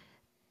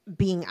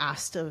being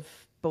asked of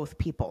both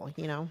people,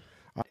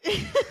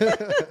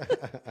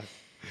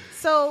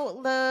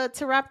 So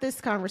to wrap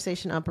this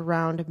conversation up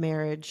around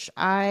marriage,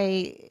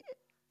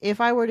 if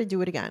I were to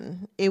do it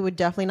again, it would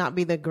definitely not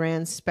be the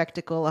grand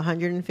spectacle,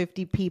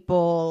 150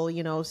 people,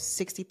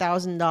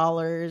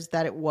 $60,000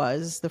 that it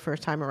was the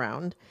first time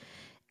around.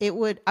 I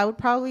would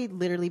probably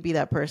literally be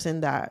that person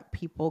that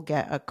people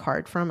get a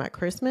card from at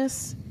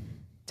Christmas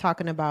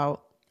talking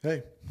about,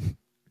 hey,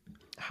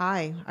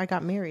 hi, I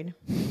got married.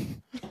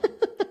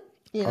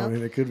 I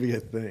mean, it could be a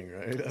thing,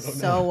 right? I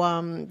don't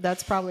know.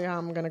 That's probably how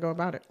I'm going to go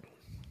about it.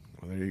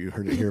 Well, you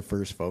heard it here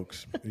first,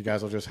 folks. You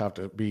guys will just have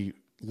to be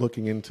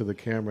looking into the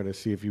camera to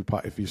see if you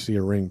see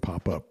a ring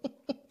pop up.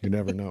 You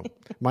never know.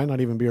 Might not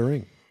even be a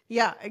ring.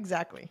 Yeah,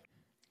 exactly.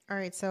 All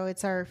right, so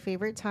it's our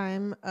favorite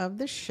time of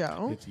the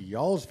show. It's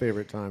y'all's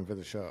favorite time for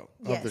the show.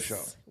 Yes, of the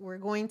show. We're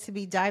going to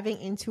be diving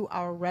into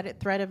our Reddit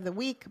thread of the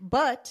week,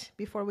 but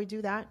before we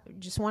do that,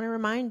 just want to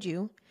remind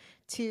you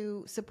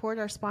to support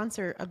our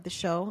sponsor of the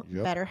show,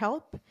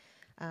 BetterHelp.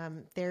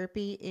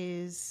 Therapy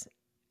is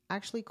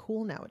actually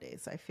cool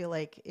nowadays. I feel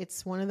like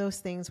it's one of those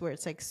things where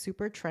it's like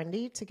super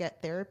trendy to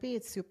get therapy.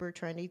 It's super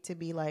trendy to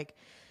be like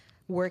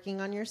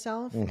working on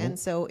yourself. Mm-hmm. And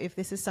so if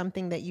this is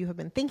something that you have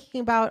been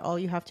thinking about, all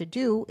you have to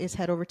do is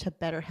head over to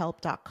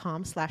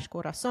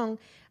betterhelp.com/corazon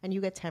and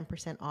you get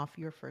 10% off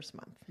your first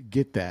month.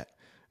 Get that.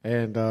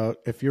 And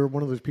if you're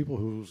one of those people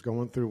who's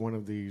going through one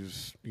of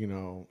these,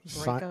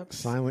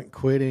 silent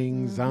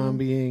quitting,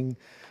 zombieing,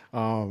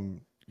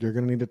 you're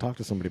going to need to talk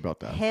to somebody about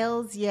that.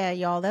 Hells yeah,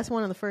 y'all. That's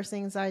one of the first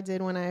things I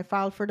did when I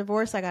filed for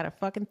divorce. I got a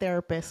fucking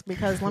therapist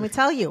because let me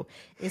tell you,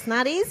 it's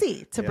not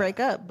easy to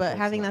break up, but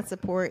having that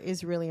support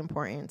is really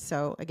important.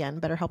 So again,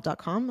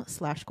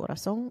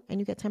 betterhelp.com/corazon and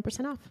you get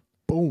 10% off.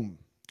 Boom.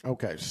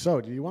 Okay. So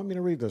do you want me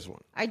to read this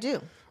one? I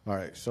do. All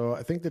right. So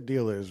I think the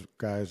deal is,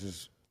 guys,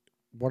 is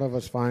one of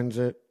us finds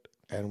it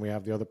and we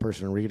have the other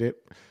person read it.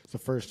 It's the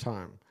first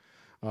time.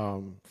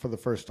 For the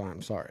first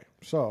time, sorry.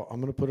 So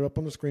I'm going to put it up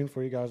on the screen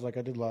for you guys like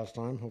I did last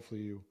time.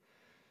 Hopefully you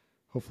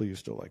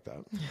still like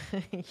that.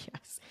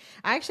 Yes.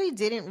 I actually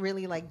didn't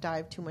really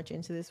dive too much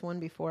into this one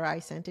before I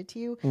sent it to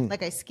you.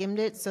 I skimmed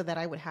it so that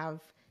I would have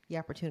the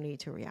opportunity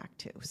to react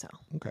to. So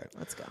okay,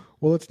 let's go.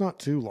 Well, it's not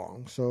too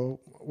long,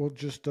 so we'll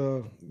just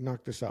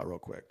knock this out real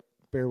quick.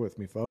 Bear with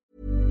me, folks.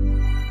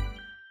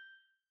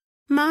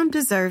 Mom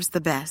deserves the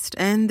best,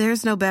 and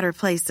there's no better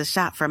place to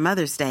shop for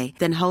Mother's Day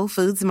than Whole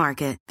Foods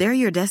Market. They're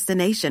your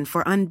destination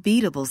for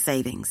unbeatable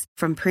savings,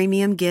 from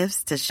premium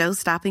gifts to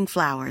show-stopping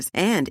flowers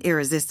and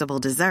irresistible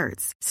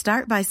desserts.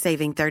 Start by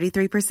saving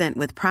 33%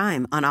 with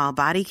Prime on all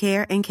body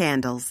care and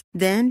candles.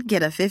 Then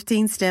get a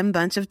 15-stem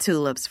bunch of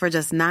tulips for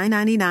just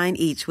 $9.99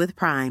 each with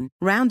Prime.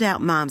 Round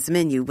out Mom's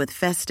menu with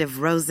festive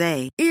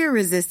rosé,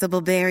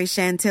 irresistible berry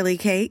chantilly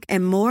cake,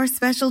 and more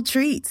special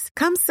treats.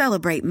 Come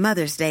celebrate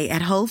Mother's Day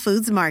at Whole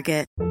Foods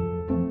Market.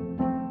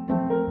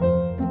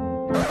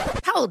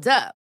 Hold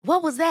up.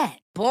 What was that?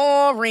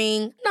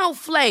 Boring. No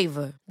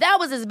flavor. That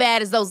was as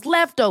bad as those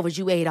leftovers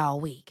you ate all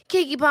week.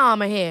 Keke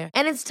Palmer here,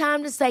 and it's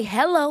time to say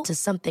hello to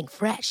something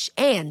fresh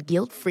and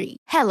guilt-free.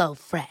 Hello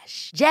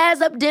Fresh.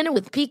 Jazz up dinner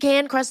with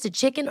pecan-crusted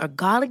chicken or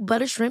garlic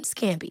butter shrimp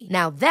scampi.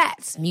 Now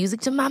that's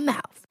music to my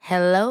mouth.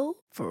 Hello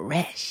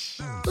Fresh.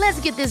 Let's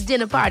get this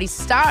dinner party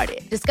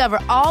started. Discover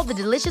all the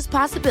delicious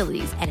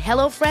possibilities at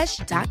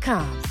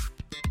hellofresh.com.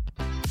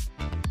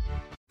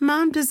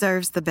 Mom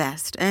deserves the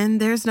best, and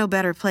there's no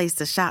better place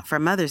to shop for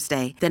Mother's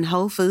Day than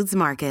Whole Foods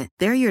Market.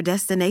 They're your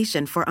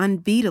destination for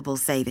unbeatable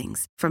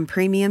savings, from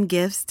premium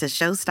gifts to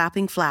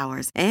show-stopping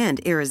flowers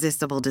and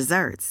irresistible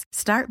desserts.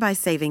 Start by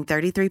saving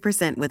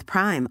 33% with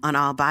Prime on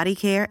all body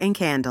care and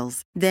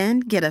candles.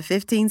 Then get a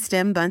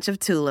 15-stem bunch of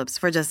tulips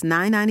for just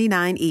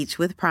 $9.99 each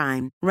with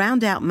Prime.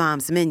 Round out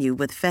Mom's menu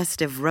with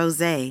festive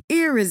rosé,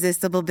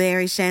 irresistible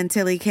berry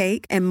chantilly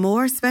cake, and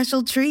more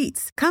special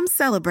treats. Come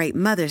celebrate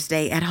Mother's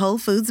Day at Whole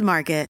Foods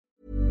Market.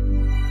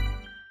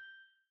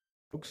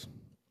 Folks.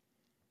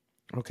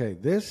 Okay,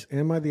 this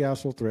Am I the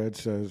Asshole thread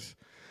says,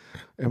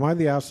 am I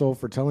the asshole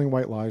for telling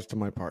white lies to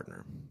my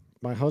partner?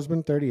 My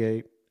husband,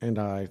 38, and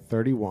I,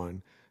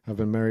 31, have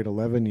been married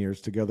 11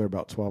 years, together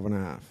about 12 and a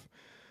half.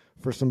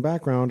 For some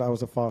background, I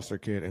was a foster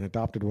kid and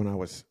adopted when I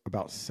was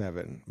about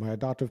 7. My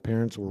adoptive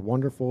parents were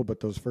wonderful,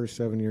 but those first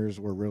 7 years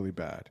were really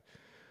bad.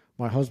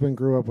 My husband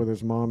grew up with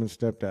his mom and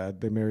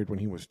stepdad. They married when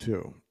he was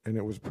 2, and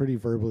it was pretty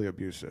verbally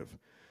abusive.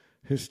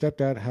 His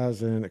stepdad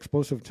has an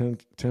explosive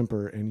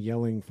temper, and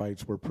yelling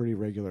fights were pretty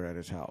regular at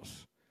his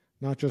house.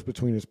 Not just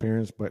between his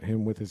parents, but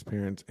him with his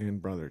parents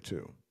and brother,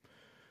 too.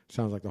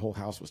 Sounds like the whole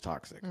house was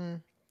toxic.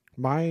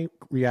 My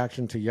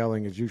reaction to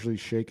yelling is usually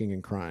shaking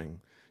and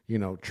crying. You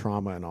know,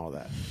 trauma and all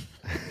that.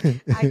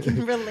 I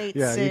can relate,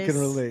 yeah, sis. you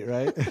can relate,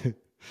 right?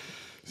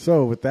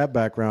 So, with that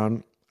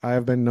background, I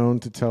have been known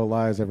to tell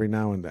lies every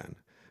now and then.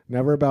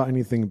 Never about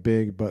anything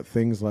big, but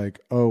things like,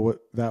 oh,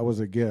 that was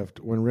a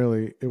gift, when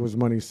really it was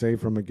money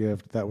saved from a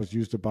gift that was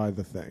used to buy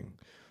the thing.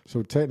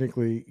 So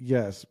technically,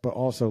 yes, but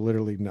also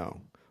literally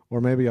no. Or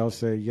maybe I'll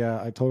say,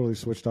 yeah, I totally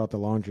switched out the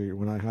laundry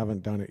when I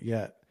haven't done it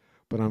yet,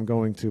 but I'm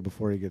going to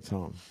before he gets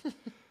home.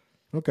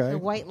 Okay. The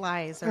white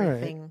lies are a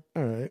thing.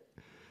 All right.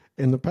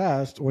 In the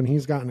past, when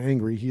he's gotten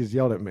angry, he's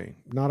yelled at me,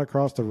 not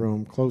across the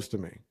room, close to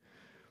me.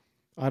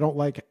 I don't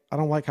like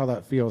how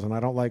that feels, and I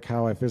don't like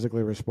how I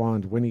physically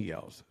respond when he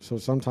yells. So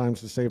sometimes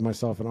to save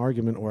myself an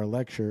argument or a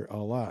lecture,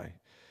 I'll lie.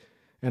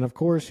 And of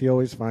course, he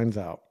always finds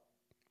out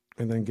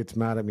and then gets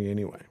mad at me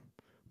anyway.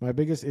 My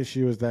biggest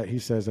issue is that he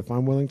says if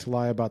I'm willing to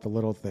lie about the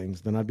little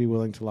things, then I'd be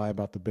willing to lie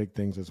about the big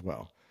things as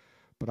well.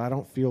 But I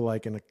don't feel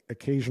like an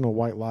occasional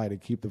white lie to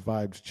keep the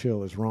vibes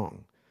chill is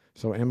wrong.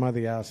 So am I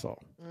the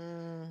asshole?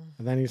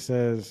 And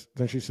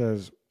then she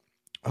says,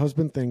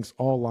 husband thinks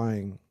all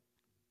lying,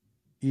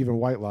 even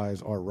white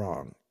lies, are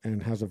wrong,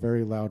 and has a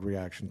very loud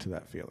reaction to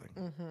that feeling.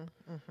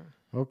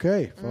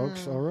 Okay,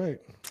 folks, all right.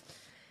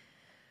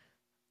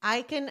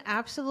 I can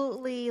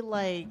absolutely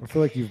I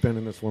feel like you've been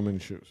in this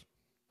woman's shoes.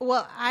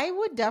 Well, I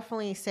would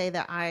definitely say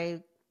that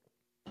I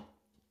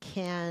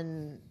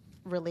can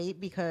relate,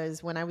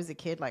 because when I was a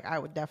kid, like, I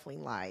would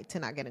definitely lie to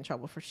not get in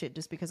trouble for shit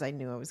just because I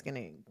knew I was going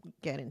to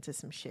get into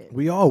some shit.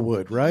 We all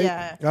would, right?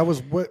 Yeah. That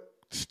was what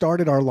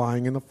started our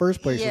lying in the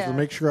first place, is to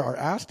make sure our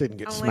ass didn't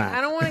get smacked. Like,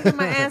 I don't want to get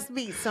my ass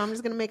beat, so I'm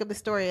just going to make up the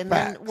story. And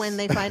then when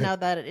they find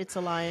out that it's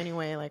a lie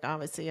anyway, like,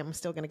 obviously I'm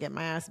still going to get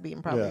my ass beat,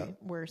 and probably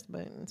worse,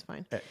 but it's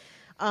fine. Hey.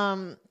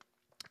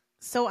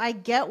 So I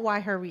get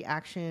why her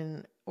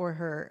reaction or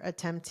her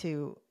attempt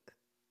to,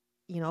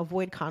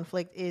 avoid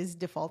conflict is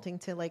defaulting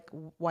to like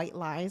white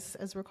lies,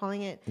 as we're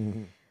calling it.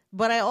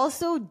 But I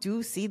also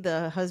do see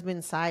the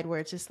husband side where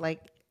it's just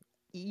like,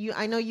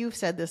 I know you've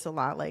said this a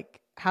lot,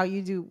 like, how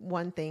you do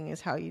one thing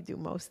is how you do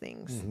most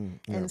things.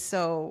 And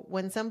so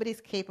when somebody's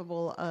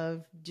capable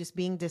of just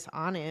being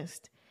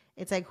dishonest,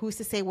 it's like, who's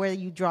to say where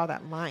you draw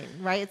that line,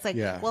 right? It's like,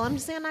 well, I'm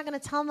just saying I'm not going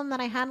to tell them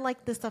that I had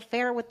like this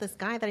affair with this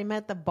guy that I met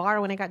at the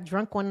bar when I got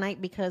drunk one night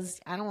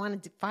because I don't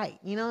want to fight.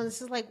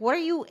 This is like, what are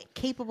you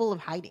capable of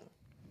hiding?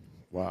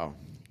 Wow.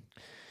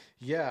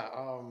 Yeah.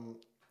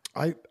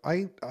 I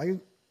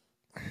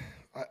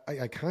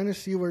kind of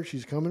see where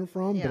she's coming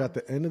from, but at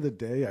the end of the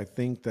day, I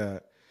think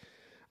that,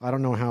 I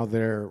don't know how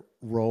their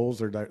roles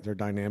or their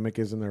dynamic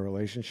is in their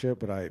relationship,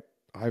 but I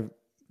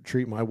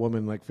treat my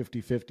woman like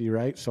 50-50,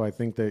 right? So I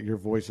think that your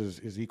voice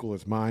is equal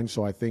as mine.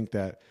 So I think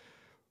that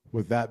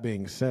with that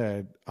being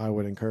said, I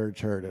would encourage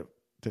her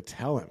to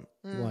tell him,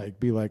 like,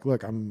 be like,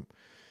 look, I'm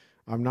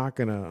not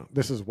gonna,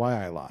 this is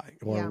why I lie,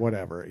 or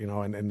whatever,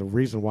 and the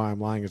reason why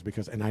I'm lying is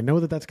because, and I know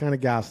that that's kind of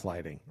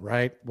gaslighting,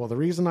 right? Well, the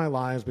reason I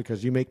lie is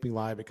because you make me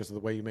lie because of the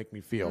way you make me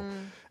feel.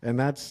 And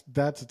that's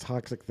a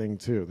toxic thing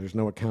too. There's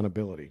no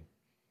accountability.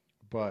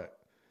 But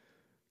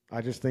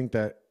I just think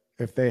that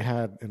if they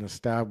had an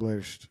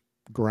established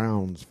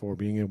grounds for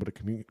being able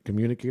to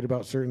communicate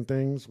about certain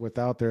things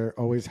without there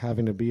always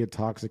having to be a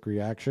toxic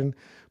reaction,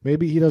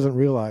 maybe he doesn't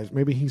realize,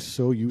 maybe he's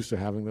so used to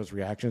having those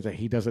reactions that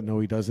he doesn't know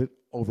he does it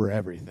over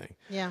everything.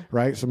 Yeah.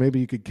 Right? So maybe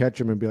you could catch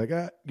him and be like,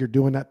 you're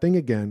doing that thing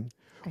again.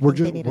 We're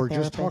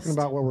just talking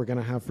about what we're going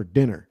to have for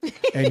dinner.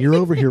 And you're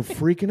over here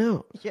freaking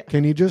out. Yeah.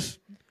 Can you just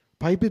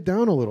pipe it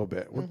down a little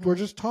bit? We're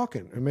just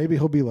talking. And maybe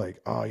he'll be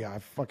like, oh yeah,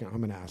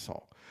 I'm an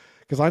asshole.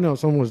 Because I know if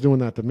someone was doing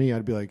that to me,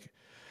 I'd be like,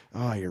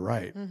 oh, you're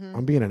right.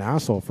 I'm being an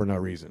asshole for no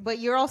reason. But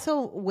you're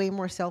also way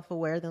more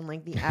self-aware than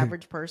like the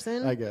average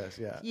person. I guess,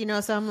 yeah.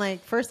 So I'm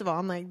like, first of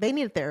all, they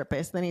need a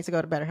therapist. They need to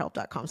go to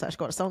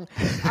betterhelp.com/go-to-song.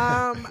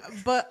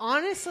 But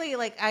honestly,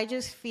 like, I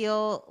just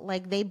feel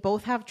like they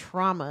both have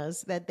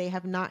traumas that they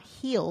have not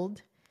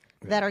healed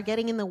that are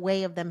getting in the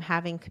way of them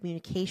having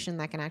communication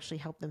that can actually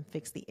help them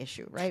fix the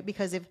issue, right?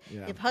 Because if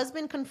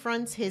husband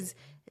confronts his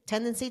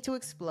tendency to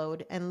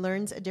explode and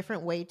learns a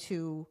different way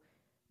to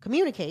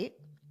communicate,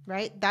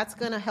 right, that's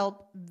going to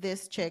help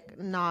this chick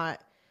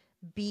not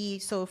be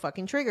so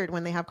fucking triggered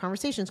when they have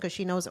conversations, because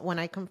she knows that when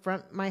I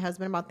confront my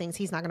husband about things,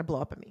 he's not going to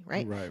blow up at me,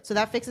 right? So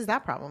that fixes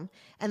that problem.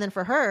 And then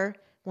for her,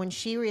 when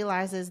she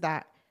realizes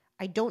that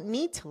I don't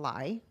need to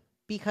lie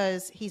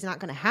because he's not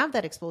going to have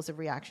that explosive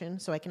reaction,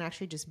 so I can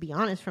actually just be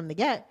honest from the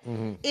get,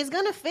 is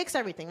going to fix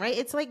everything, right?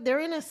 It's like they're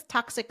in a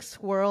toxic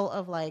swirl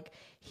of like,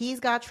 he's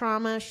got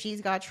trauma,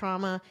 she's got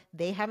trauma.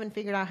 They haven't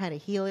figured out how to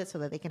heal it so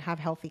that they can have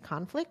healthy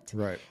conflict.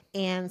 Right.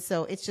 And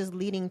so it's just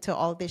leading to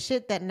all this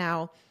shit that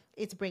now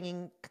it's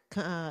bringing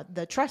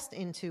the trust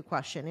into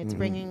question. It's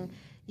bringing,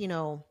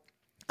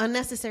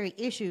 unnecessary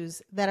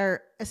issues that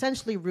are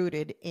essentially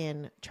rooted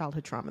in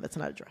childhood trauma that's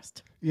not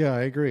addressed. Yeah,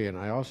 I agree. And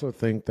I also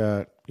think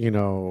that,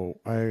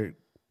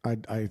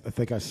 I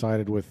think I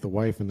sided with the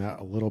wife in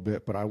that a little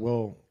bit, but I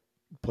will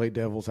play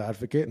devil's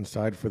advocate and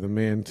side for the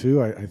man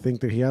too. I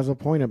think that he has a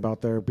point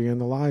about there being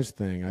the lies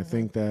thing. I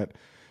think that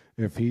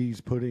if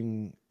he's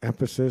putting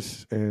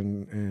emphasis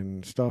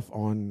and stuff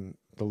on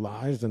the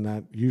lies, then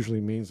that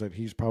usually means that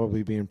he's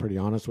probably being pretty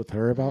honest with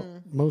her about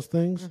most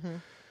things,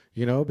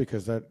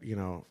 because that,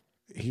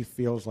 he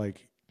feels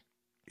like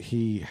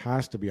he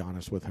has to be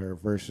honest with her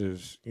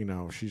versus,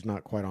 she's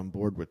not quite on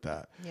board with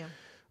that.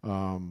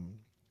 Yeah.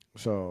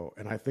 So,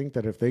 and I think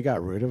that if they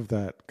got rid of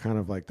that kind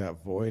of like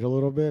that void a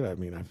little bit, I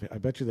mean, I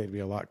bet you they'd be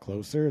a lot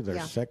closer.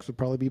 Their sex would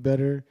probably be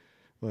better.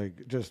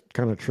 Like, just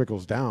kind of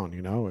trickles down,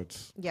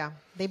 it's. Yeah.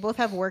 They both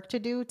have work to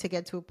do to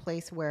get to a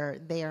place where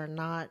they are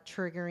not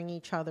triggering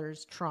each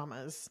other's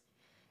traumas.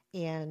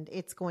 And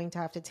it's going to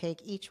have to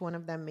take each one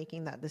of them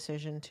making that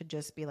decision to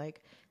just be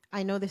like,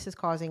 I know this is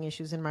causing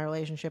issues in my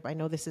relationship. I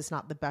know this is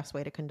not the best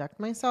way to conduct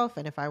myself.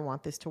 And if I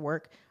want this to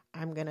work,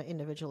 I'm going to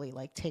individually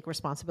like take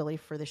responsibility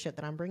for the shit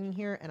that I'm bringing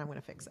here, and I'm going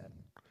to fix it.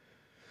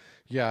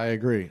 Yeah, I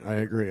agree.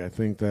 I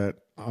think that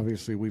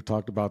obviously we've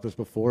talked about this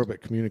before, but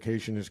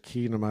communication is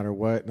key no matter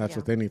what. And that's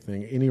with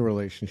anything, any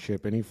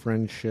relationship, any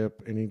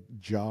friendship, any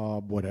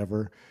job,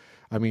 whatever.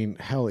 I mean,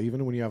 hell,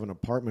 even when you have an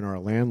apartment or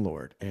a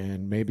landlord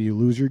and maybe you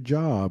lose your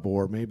job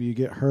or maybe you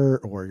get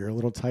hurt or you're a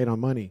little tight on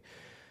money,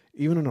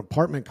 even an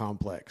apartment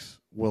complex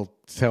will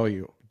tell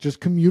you,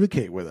 just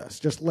communicate with us.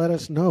 Just let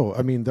us know.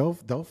 I mean,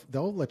 they'll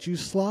let you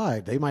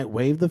slide. They might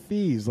waive the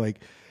fees.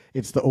 Like,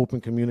 it's the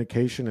open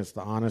communication. It's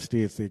the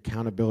honesty. It's the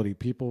accountability.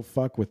 People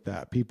fuck with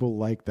that. People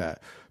like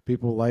that.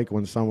 People like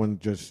when someone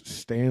just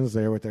stands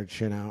there with their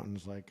chin out and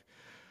is like,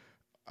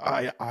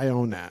 I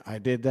own that. I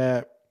did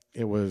that.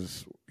 It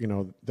was,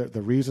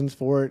 the reasons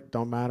for it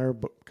don't matter,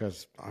 but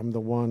because I'm the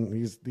one,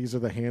 these are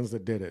the hands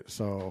that did it.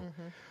 So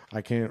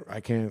I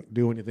can't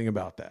do anything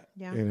about that.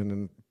 Yeah.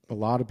 And a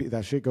lot of people,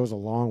 that shit goes a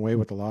long way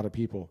with a lot of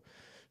people.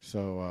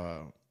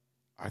 So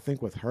I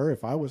think with her,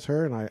 if I was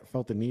her and I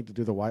felt the need to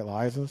do the white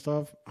lies and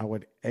stuff, I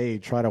would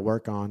try to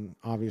work on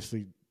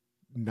obviously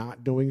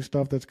not doing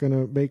stuff that's going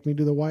to make me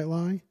do the white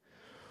lie,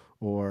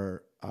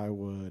 or I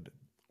would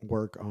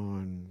work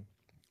on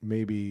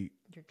maybe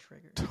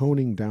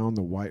toning down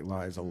the white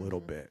lies a little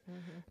bit.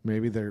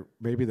 Maybe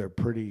they're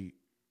pretty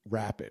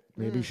rapid.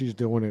 Maybe she's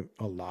doing it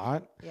a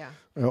lot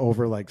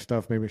over like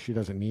stuff maybe she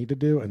doesn't need to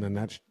do, and then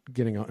that's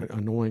getting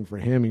annoying for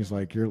him. He's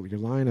like, you're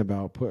lying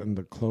about putting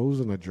the clothes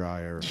in the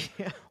dryer.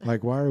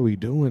 Like, why are we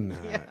doing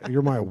that?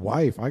 You're my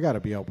wife. I got to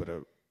be able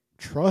to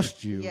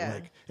trust you.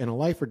 Like, in a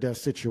life or death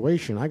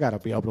situation, I got to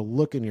be able to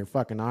look in your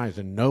fucking eyes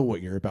and know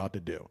what you're about to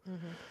do.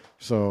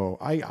 So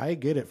I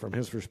get it from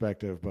his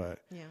perspective, but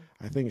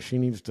I think she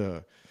needs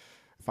to,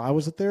 if I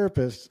was a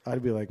therapist,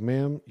 I'd be like,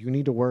 ma'am, you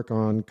need to work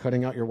on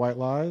cutting out your white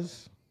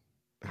lies,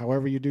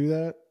 however you do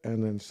that.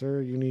 And then,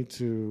 sir, you need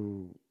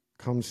to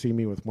come see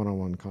me with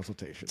one-on-one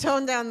consultation.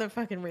 Tone down the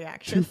fucking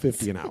reactions.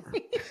 $250 an hour.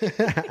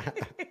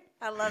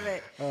 I love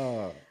it.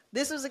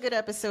 This was a good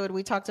episode.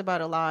 We talked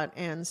about a lot.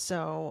 And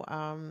so,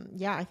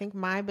 I think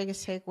my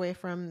biggest takeaway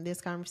from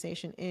this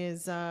conversation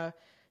is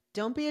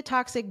don't be a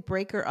toxic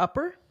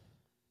breaker-upper.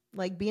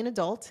 Like, be an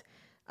adult,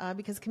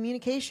 because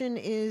communication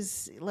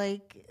is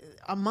like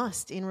a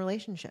must in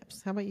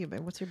relationships. How about you, babe?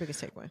 What's your biggest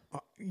takeaway?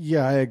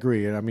 Yeah, I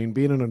agree. I mean,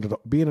 being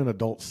an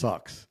adult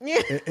sucks.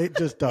 It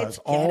just does.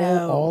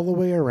 all the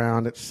way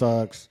around. It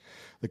sucks.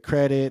 The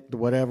credit, the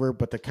whatever,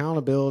 but the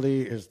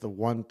accountability is the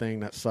one thing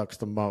that sucks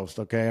the most.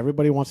 Okay,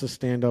 everybody wants to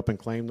stand up and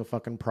claim the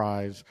fucking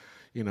prize,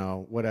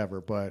 whatever.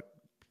 But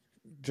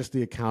just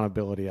the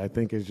accountability, I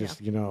think, is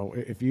just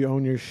if you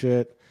own your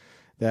shit,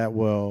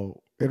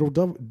 it'll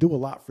do a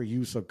lot for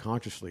you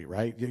subconsciously,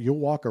 right? You'll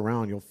walk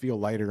around, you'll feel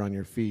lighter on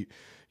your feet.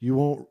 You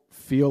won't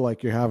feel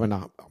like you're having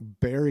to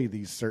bury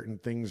these certain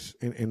things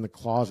in the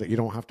closet. You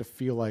don't have to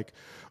feel like,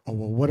 oh,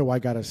 well, what do I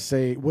got to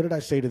say? What did I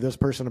say to this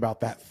person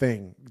about that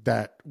thing,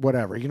 that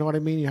whatever? You know what I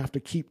mean? You have to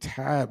keep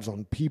tabs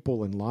on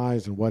people and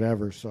lies and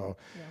whatever. So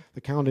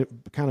the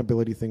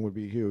accountability thing would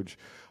be huge.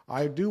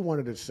 I did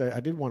want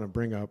to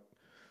bring up,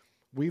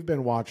 we've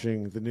been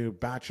watching the new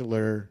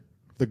Bachelor,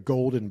 The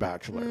Golden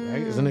Bachelor,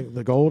 right? Isn't it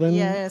The Golden?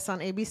 Yeah, it's on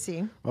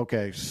ABC.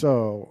 Okay,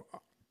 so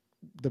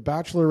the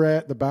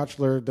Bachelorette, the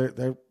Bachelor,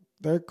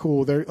 they're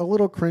cool. They're a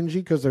little cringy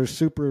because they're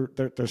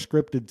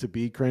scripted to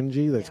be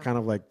cringy. That's kind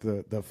of like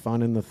the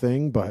fun in the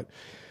thing. But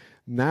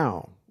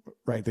now,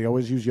 right, they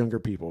always use younger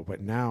people,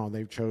 but now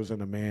they've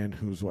chosen a man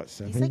who's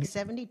 70? He's like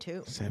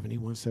 72.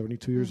 71,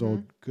 72 years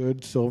old.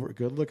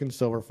 Good looking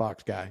silver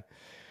fox guy.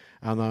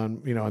 And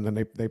then, and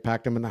then they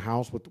packed him in the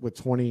house with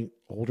 20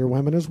 older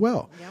women as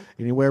well. Yep.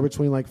 Anywhere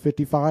between like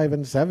 55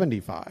 and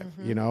 75,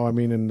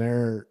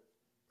 and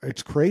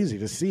it's crazy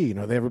to see,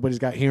 everybody's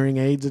got hearing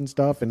aids and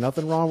stuff, and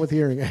nothing wrong with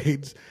hearing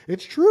aids.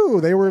 It's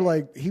true. They were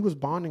like, he was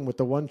bonding with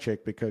the one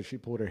chick because she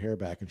pulled her hair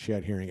back and she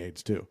had hearing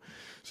aids too.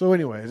 So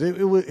anyways,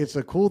 it's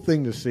a cool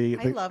thing to see.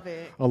 I love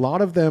it. A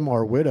lot of them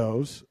are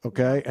widows.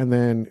 Okay. And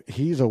then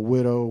he's a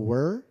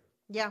widower.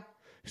 Yeah.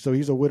 So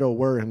he's a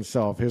widower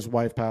himself. His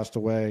wife passed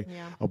away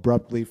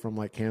abruptly from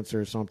like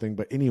cancer or something.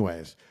 But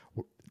anyways,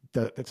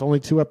 it's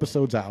only 2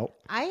 episodes out.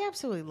 I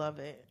absolutely love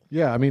it.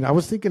 Yeah. I mean, I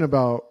was thinking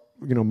about,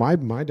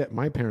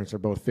 my parents are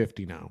both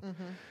 50 now.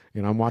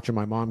 Mm-hmm. I'm watching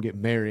my mom get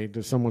married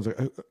to someone's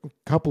a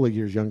couple of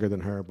years younger than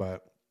her,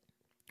 but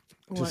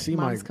to see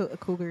Mom's a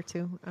cougar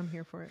too. I'm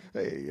here for it.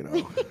 Hey,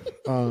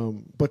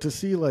 but to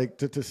see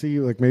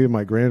maybe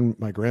my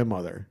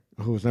grandmother,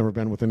 who's never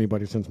been with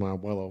anybody since my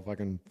abuelo,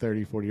 fucking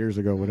 30, 40 years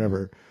ago,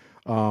 whatever.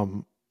 I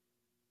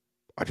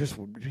just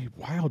would be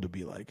wild to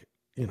be like,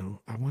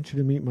 I want you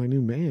to meet my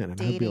new man. And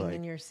dating I'd be like,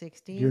 in your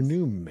 60s. Your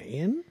new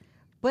man?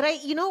 But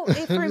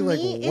for me, like,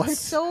 it's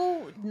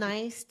so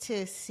nice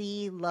to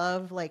see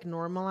love like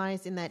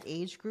normalized in that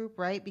age group,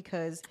 right?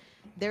 Because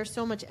there's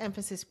so much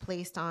emphasis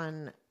placed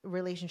on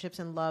relationships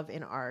and love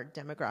in our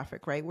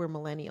demographic, right? We're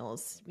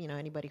millennials,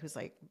 anybody who's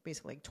like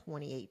basically like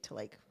 28 to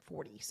like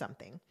 40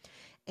 something.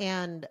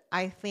 And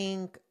I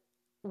think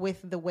with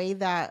the way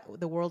that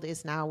the world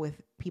is now,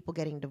 with people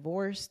getting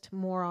divorced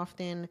more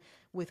often,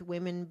 with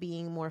women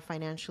being more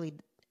financially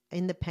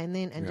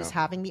independent and just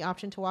having the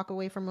option to walk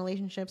away from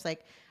relationships,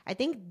 like I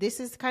think this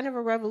is kind of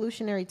a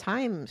revolutionary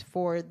time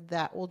for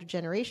that older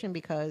generation,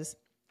 because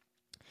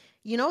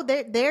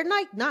they're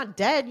like not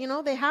dead,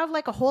 they have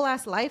like a whole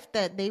ass life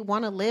that they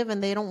want to live,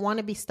 and they don't want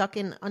to be stuck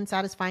in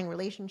unsatisfying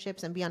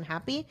relationships and be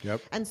unhappy.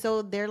 Yep. And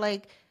so they're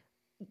like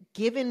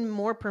given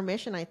more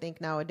permission, I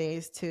think,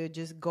 nowadays to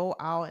just go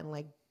out and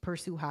like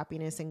pursue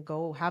happiness and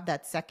go have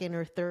that second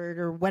or third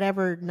or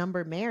whatever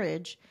number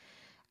marriage.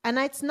 And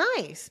it's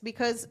nice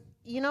because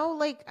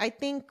like I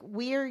think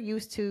we're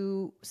used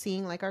to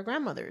seeing like our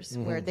grandmothers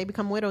where they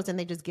become widows and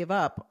they just give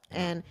up.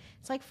 And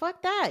it's like,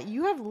 fuck that.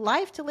 You have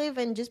life to live.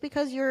 And just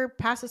because you're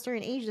past a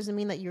certain age doesn't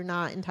mean that you're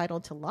not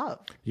entitled to love.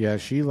 Yeah.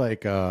 She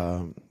like,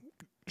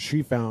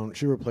 she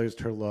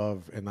replaced her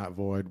love in that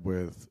void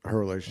with her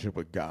relationship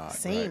with God.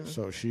 Same. Right?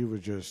 So she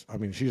was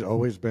she's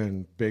always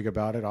been big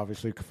about it.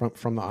 Obviously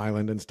from the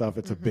island and stuff,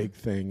 it's a big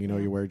thing.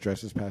 You wear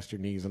dresses past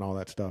your knees and all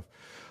that stuff.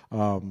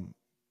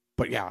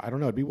 But yeah, I don't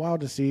know. It'd be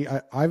wild to see.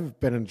 I've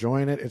been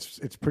enjoying it.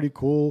 It's pretty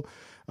cool.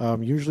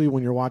 Usually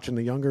when you're watching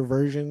the younger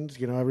versions,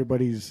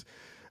 everybody's,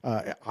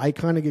 I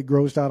kind of get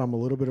grossed out. I'm a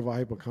little bit of a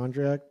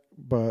hypochondriac,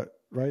 but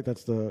right.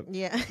 That's so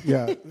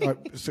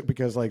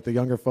because like the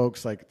younger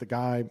folks, like the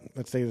guy,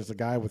 let's say there's a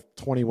guy with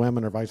 20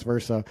 women or vice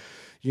versa,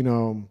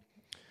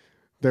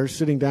 they're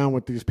sitting down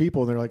with these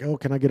people and they're like, oh,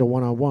 can I get a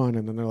one-on-one?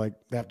 And then they're like,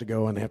 they have to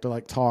go and they have to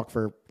like talk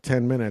for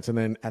 10 minutes. And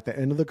then at the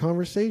end of the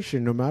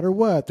conversation, no matter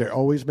what, they're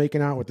always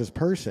making out with this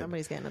person.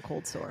 Somebody's getting a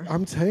cold sore.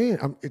 I'm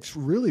saying, it's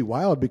really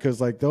wild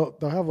because like they'll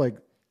have like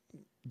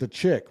the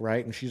chick,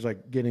 right? And she's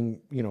like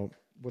getting,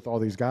 with all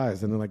these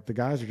guys, and then like the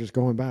guys are just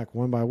going back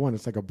one by one.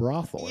 It's like a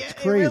brothel. Yeah, it's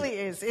crazy. It really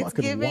is. It's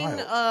giving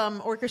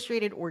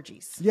orchestrated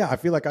orgies. Yeah, I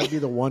feel like I'd be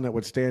the one that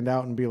would stand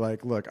out and be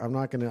like, "Look, I'm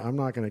not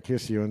gonna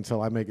kiss you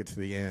until I make it to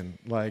the end.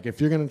 Like,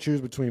 if you're gonna choose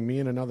between me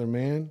and another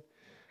man,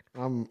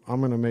 I'm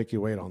gonna make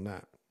you wait on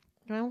that."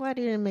 I'm glad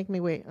you didn't make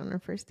me wait on our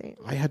first date.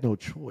 I had no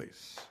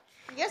choice.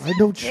 Yes,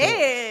 you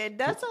did.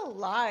 That's a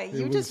lie.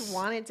 You just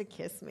wanted to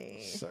kiss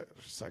me.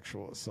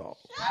 Sexual assault.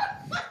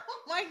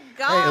 Oh my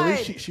God.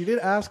 Hey, at least she did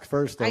ask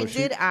first, though. I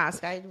did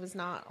ask. I was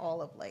not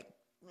all of like.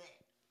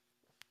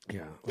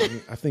 Yeah,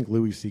 I think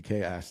Louis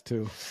C.K. asked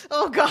too.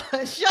 Oh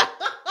gosh.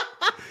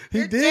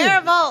 You're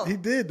terrible. He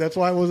did. That's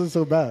why it wasn't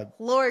so bad.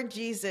 Lord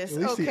Jesus.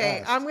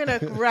 Okay, I'm going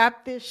to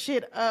wrap this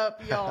shit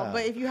up, y'all.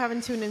 But if you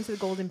haven't tuned into The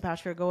Golden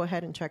Bachelor, go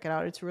ahead and check it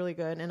out. It's really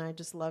good. And I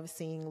just love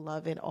seeing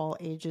love in all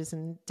ages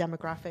and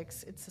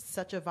demographics. It's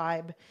such a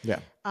vibe. Yeah.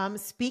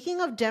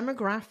 Speaking of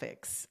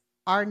demographics,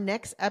 our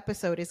next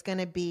episode is going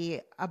to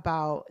be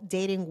about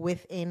dating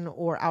within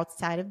or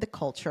outside of the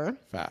culture.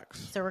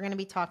 Facts. So we're going to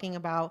be talking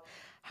about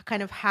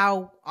kind of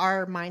how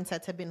our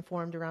mindsets have been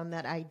formed around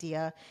that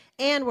idea.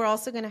 And we're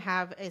also going to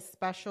have a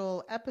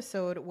special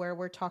episode where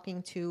we're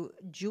talking to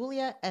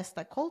Julia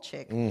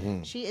Estakolchik.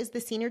 Mm-hmm. She is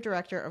the Senior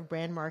Director of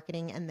Brand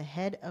Marketing and the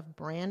Head of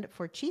Brand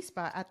for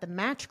Chispa at the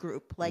Match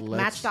Group, like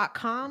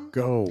Match.com.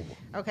 Go.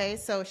 Okay,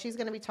 so she's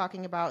going to be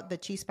talking about the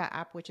Chispa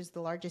app, which is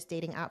the largest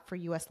dating app for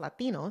U.S.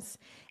 Latinos.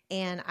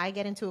 And I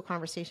get into a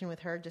conversation with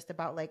her just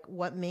about like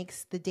what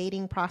makes the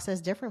dating process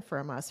different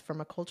from us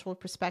from a cultural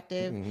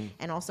perspective,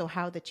 and also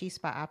how the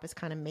Chispa app is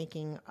kind of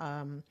making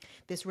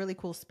this really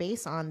cool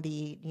space on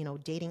the,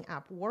 dating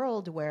app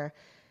world, where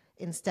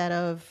instead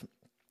of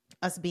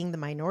us being the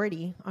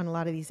minority on a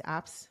lot of these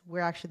apps, we're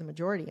actually the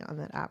majority on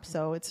that app.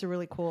 So it's a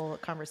really cool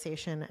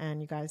conversation,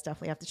 and you guys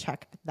definitely have to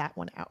check that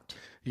one out.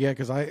 Yeah,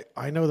 because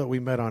I know that we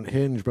met on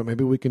Hinge, but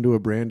maybe we can do a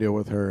brand deal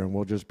with her, and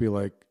we'll just be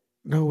like,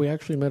 No, we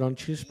actually met on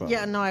Chispa.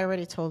 Yeah, no, I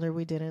already told her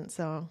we didn't,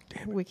 so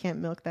we can't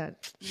milk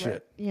that. Shit.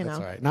 But, you know. That's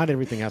all right. Not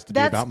everything has to be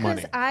about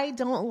money. That's because I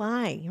don't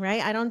lie,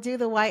 right? I don't do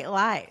the white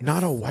lies.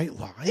 Not a white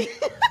lie?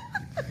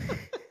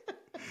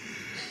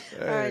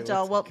 All right,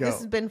 y'all. Well, go. this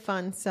has been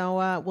fun.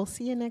 So we'll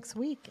see you next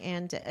week.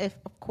 And if,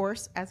 of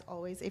course, as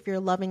always, if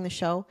you're loving the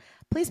show,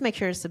 please make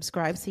sure to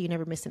subscribe so you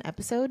never miss an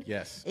episode.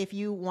 Yes. If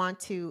you want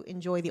to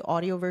enjoy the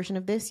audio version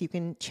of this, you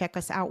can check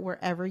us out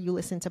wherever you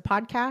listen to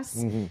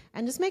podcasts. Mm-hmm.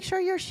 And just make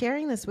sure you're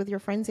sharing this with your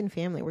friends and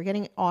family. We're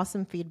getting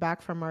awesome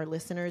feedback from our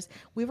listeners.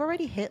 We've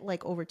already hit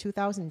like over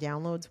 2,000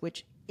 downloads,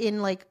 which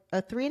in like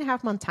a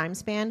 3.5 month time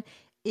span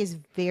is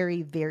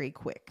very, very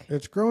quick.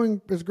 It's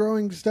growing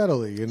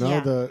steadily, you know.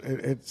 Yeah.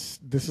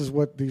 This is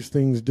what these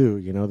things do,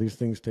 you know. These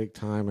things take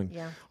time, and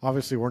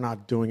obviously we're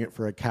not doing it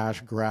for a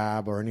cash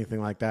grab or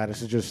anything like that.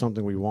 This is just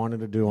something we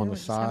wanted to do on the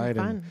side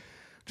and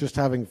just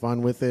having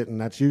fun with it, and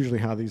that's usually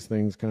how these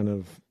things kind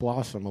of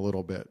blossom a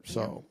little bit.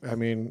 So, I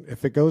mean,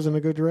 if it goes in a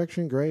good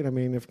direction, great. I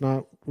mean, if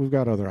not, we've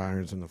got other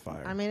irons in the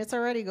fire. I mean, it's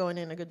already going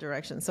in a good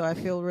direction, so I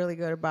feel really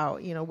good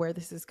about, you know, where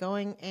this is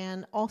going.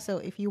 And also,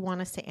 if you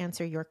want us to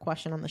answer your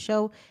question on the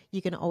show,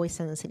 you can always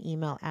send us an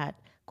email at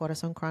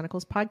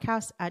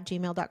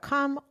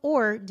corazonchroniclespodcast@gmail.com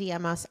or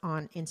DM us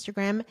on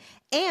Instagram.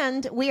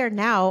 And we are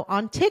now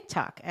on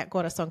TikTok at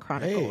Corazon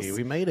Chronicles. Hey,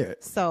 we made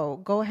it.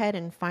 So go ahead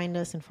and find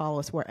us and follow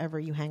us wherever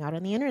you hang out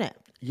on the internet.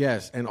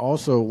 Yes, and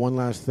also one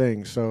last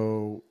thing.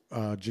 So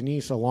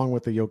Janice, along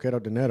with the Yo Quiero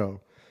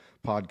Dinero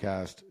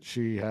podcast,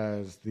 she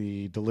has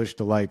the Delish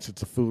Delights.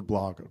 It's a food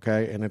blog,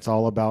 okay? And it's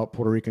all about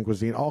Puerto Rican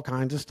cuisine, all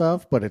kinds of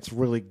stuff, but it's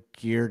really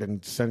geared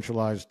and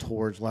centralized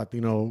towards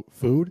Latino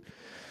food.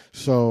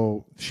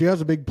 So she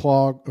has a big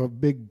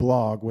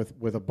blog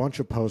with a bunch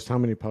of posts. How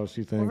many posts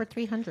do you think? Over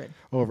 300.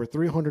 Over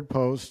 300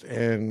 posts,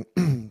 and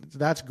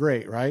that's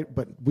great, right?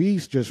 But we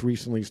just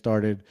recently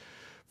started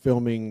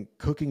filming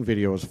cooking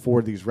videos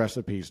for these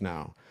recipes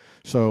now.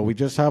 So we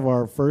just have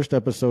our first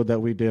episode that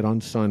we did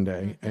on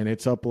Sunday, and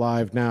it's up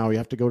live now. You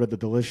have to go to the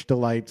Delish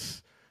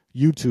Delights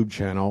YouTube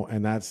channel,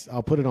 and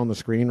I'll put it on the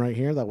screen right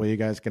here. That way you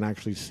guys can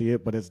actually see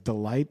it, but it's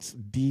Delights,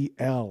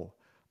 DLITES.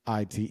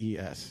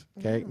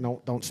 Okay,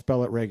 no, don't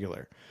spell it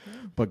regular,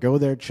 but go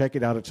there, check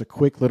it out. It's a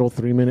quick little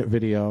 3-minute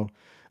video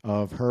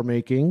of her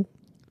making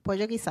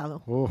pollo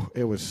guisado. Oh,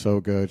 it was so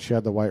good. She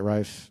had the white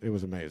rice. It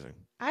was amazing.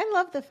 I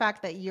love the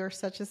fact that you're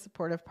such a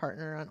supportive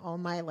partner on all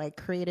my like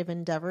creative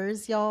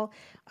endeavors, y'all.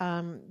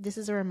 This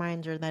is a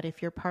reminder that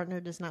if your partner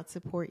does not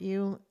support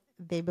you,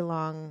 they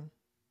belong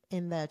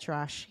in the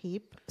trash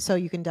heap. So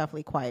you can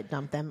definitely quiet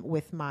dump them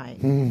with my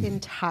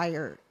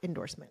entire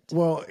endorsement.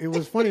 Well, it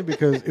was funny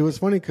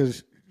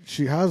because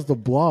she has the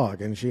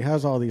blog and she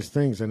has all these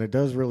things and it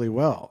does really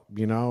well,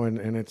 you know,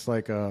 and it's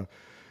like a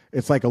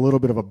little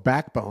bit of a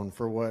backbone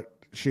for what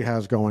she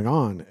has going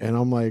on. And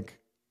I'm like,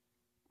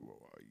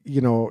 you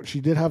know,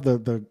 she did have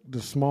the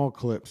small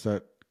clips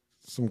that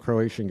some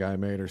Croatian guy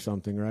made or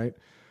something, right?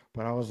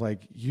 But I was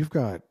like, you've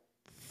got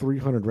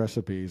 300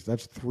 recipes.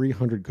 That's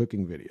 300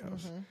 cooking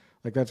videos. Mm-hmm.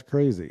 Like, that's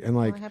crazy. And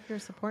like, I have your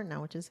support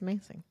now, which is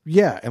amazing.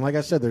 Yeah. And like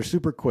I said, they're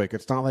super quick.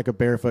 It's not like a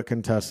Barefoot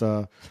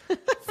Contessa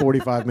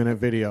 45-minute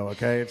video.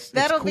 Okay.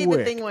 That'll it's be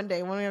the thing one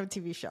day when we have a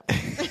TV show.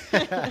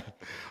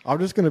 I'm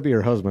just going to be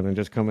her husband and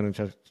just come in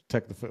and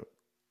check the food.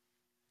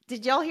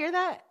 Did y'all hear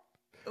that?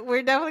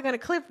 We're definitely going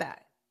to clip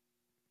that.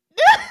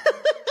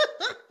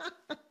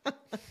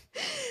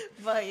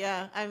 But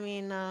yeah, I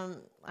mean,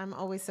 I'm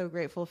always so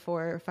grateful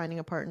for finding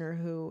a partner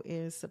who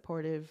is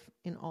supportive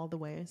in all the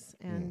ways.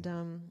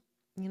 And,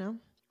 you know,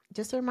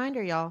 just a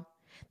reminder, y'all,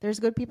 there's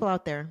good people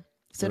out there.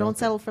 So don't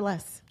settle for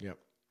less. Yep.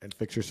 And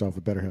fix yourself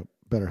with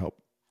BetterHelp.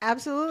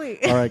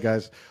 Absolutely. All right,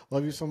 guys.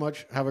 Love you so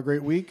much. Have a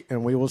great week.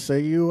 And we will see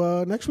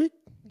you next week.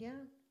 Yeah.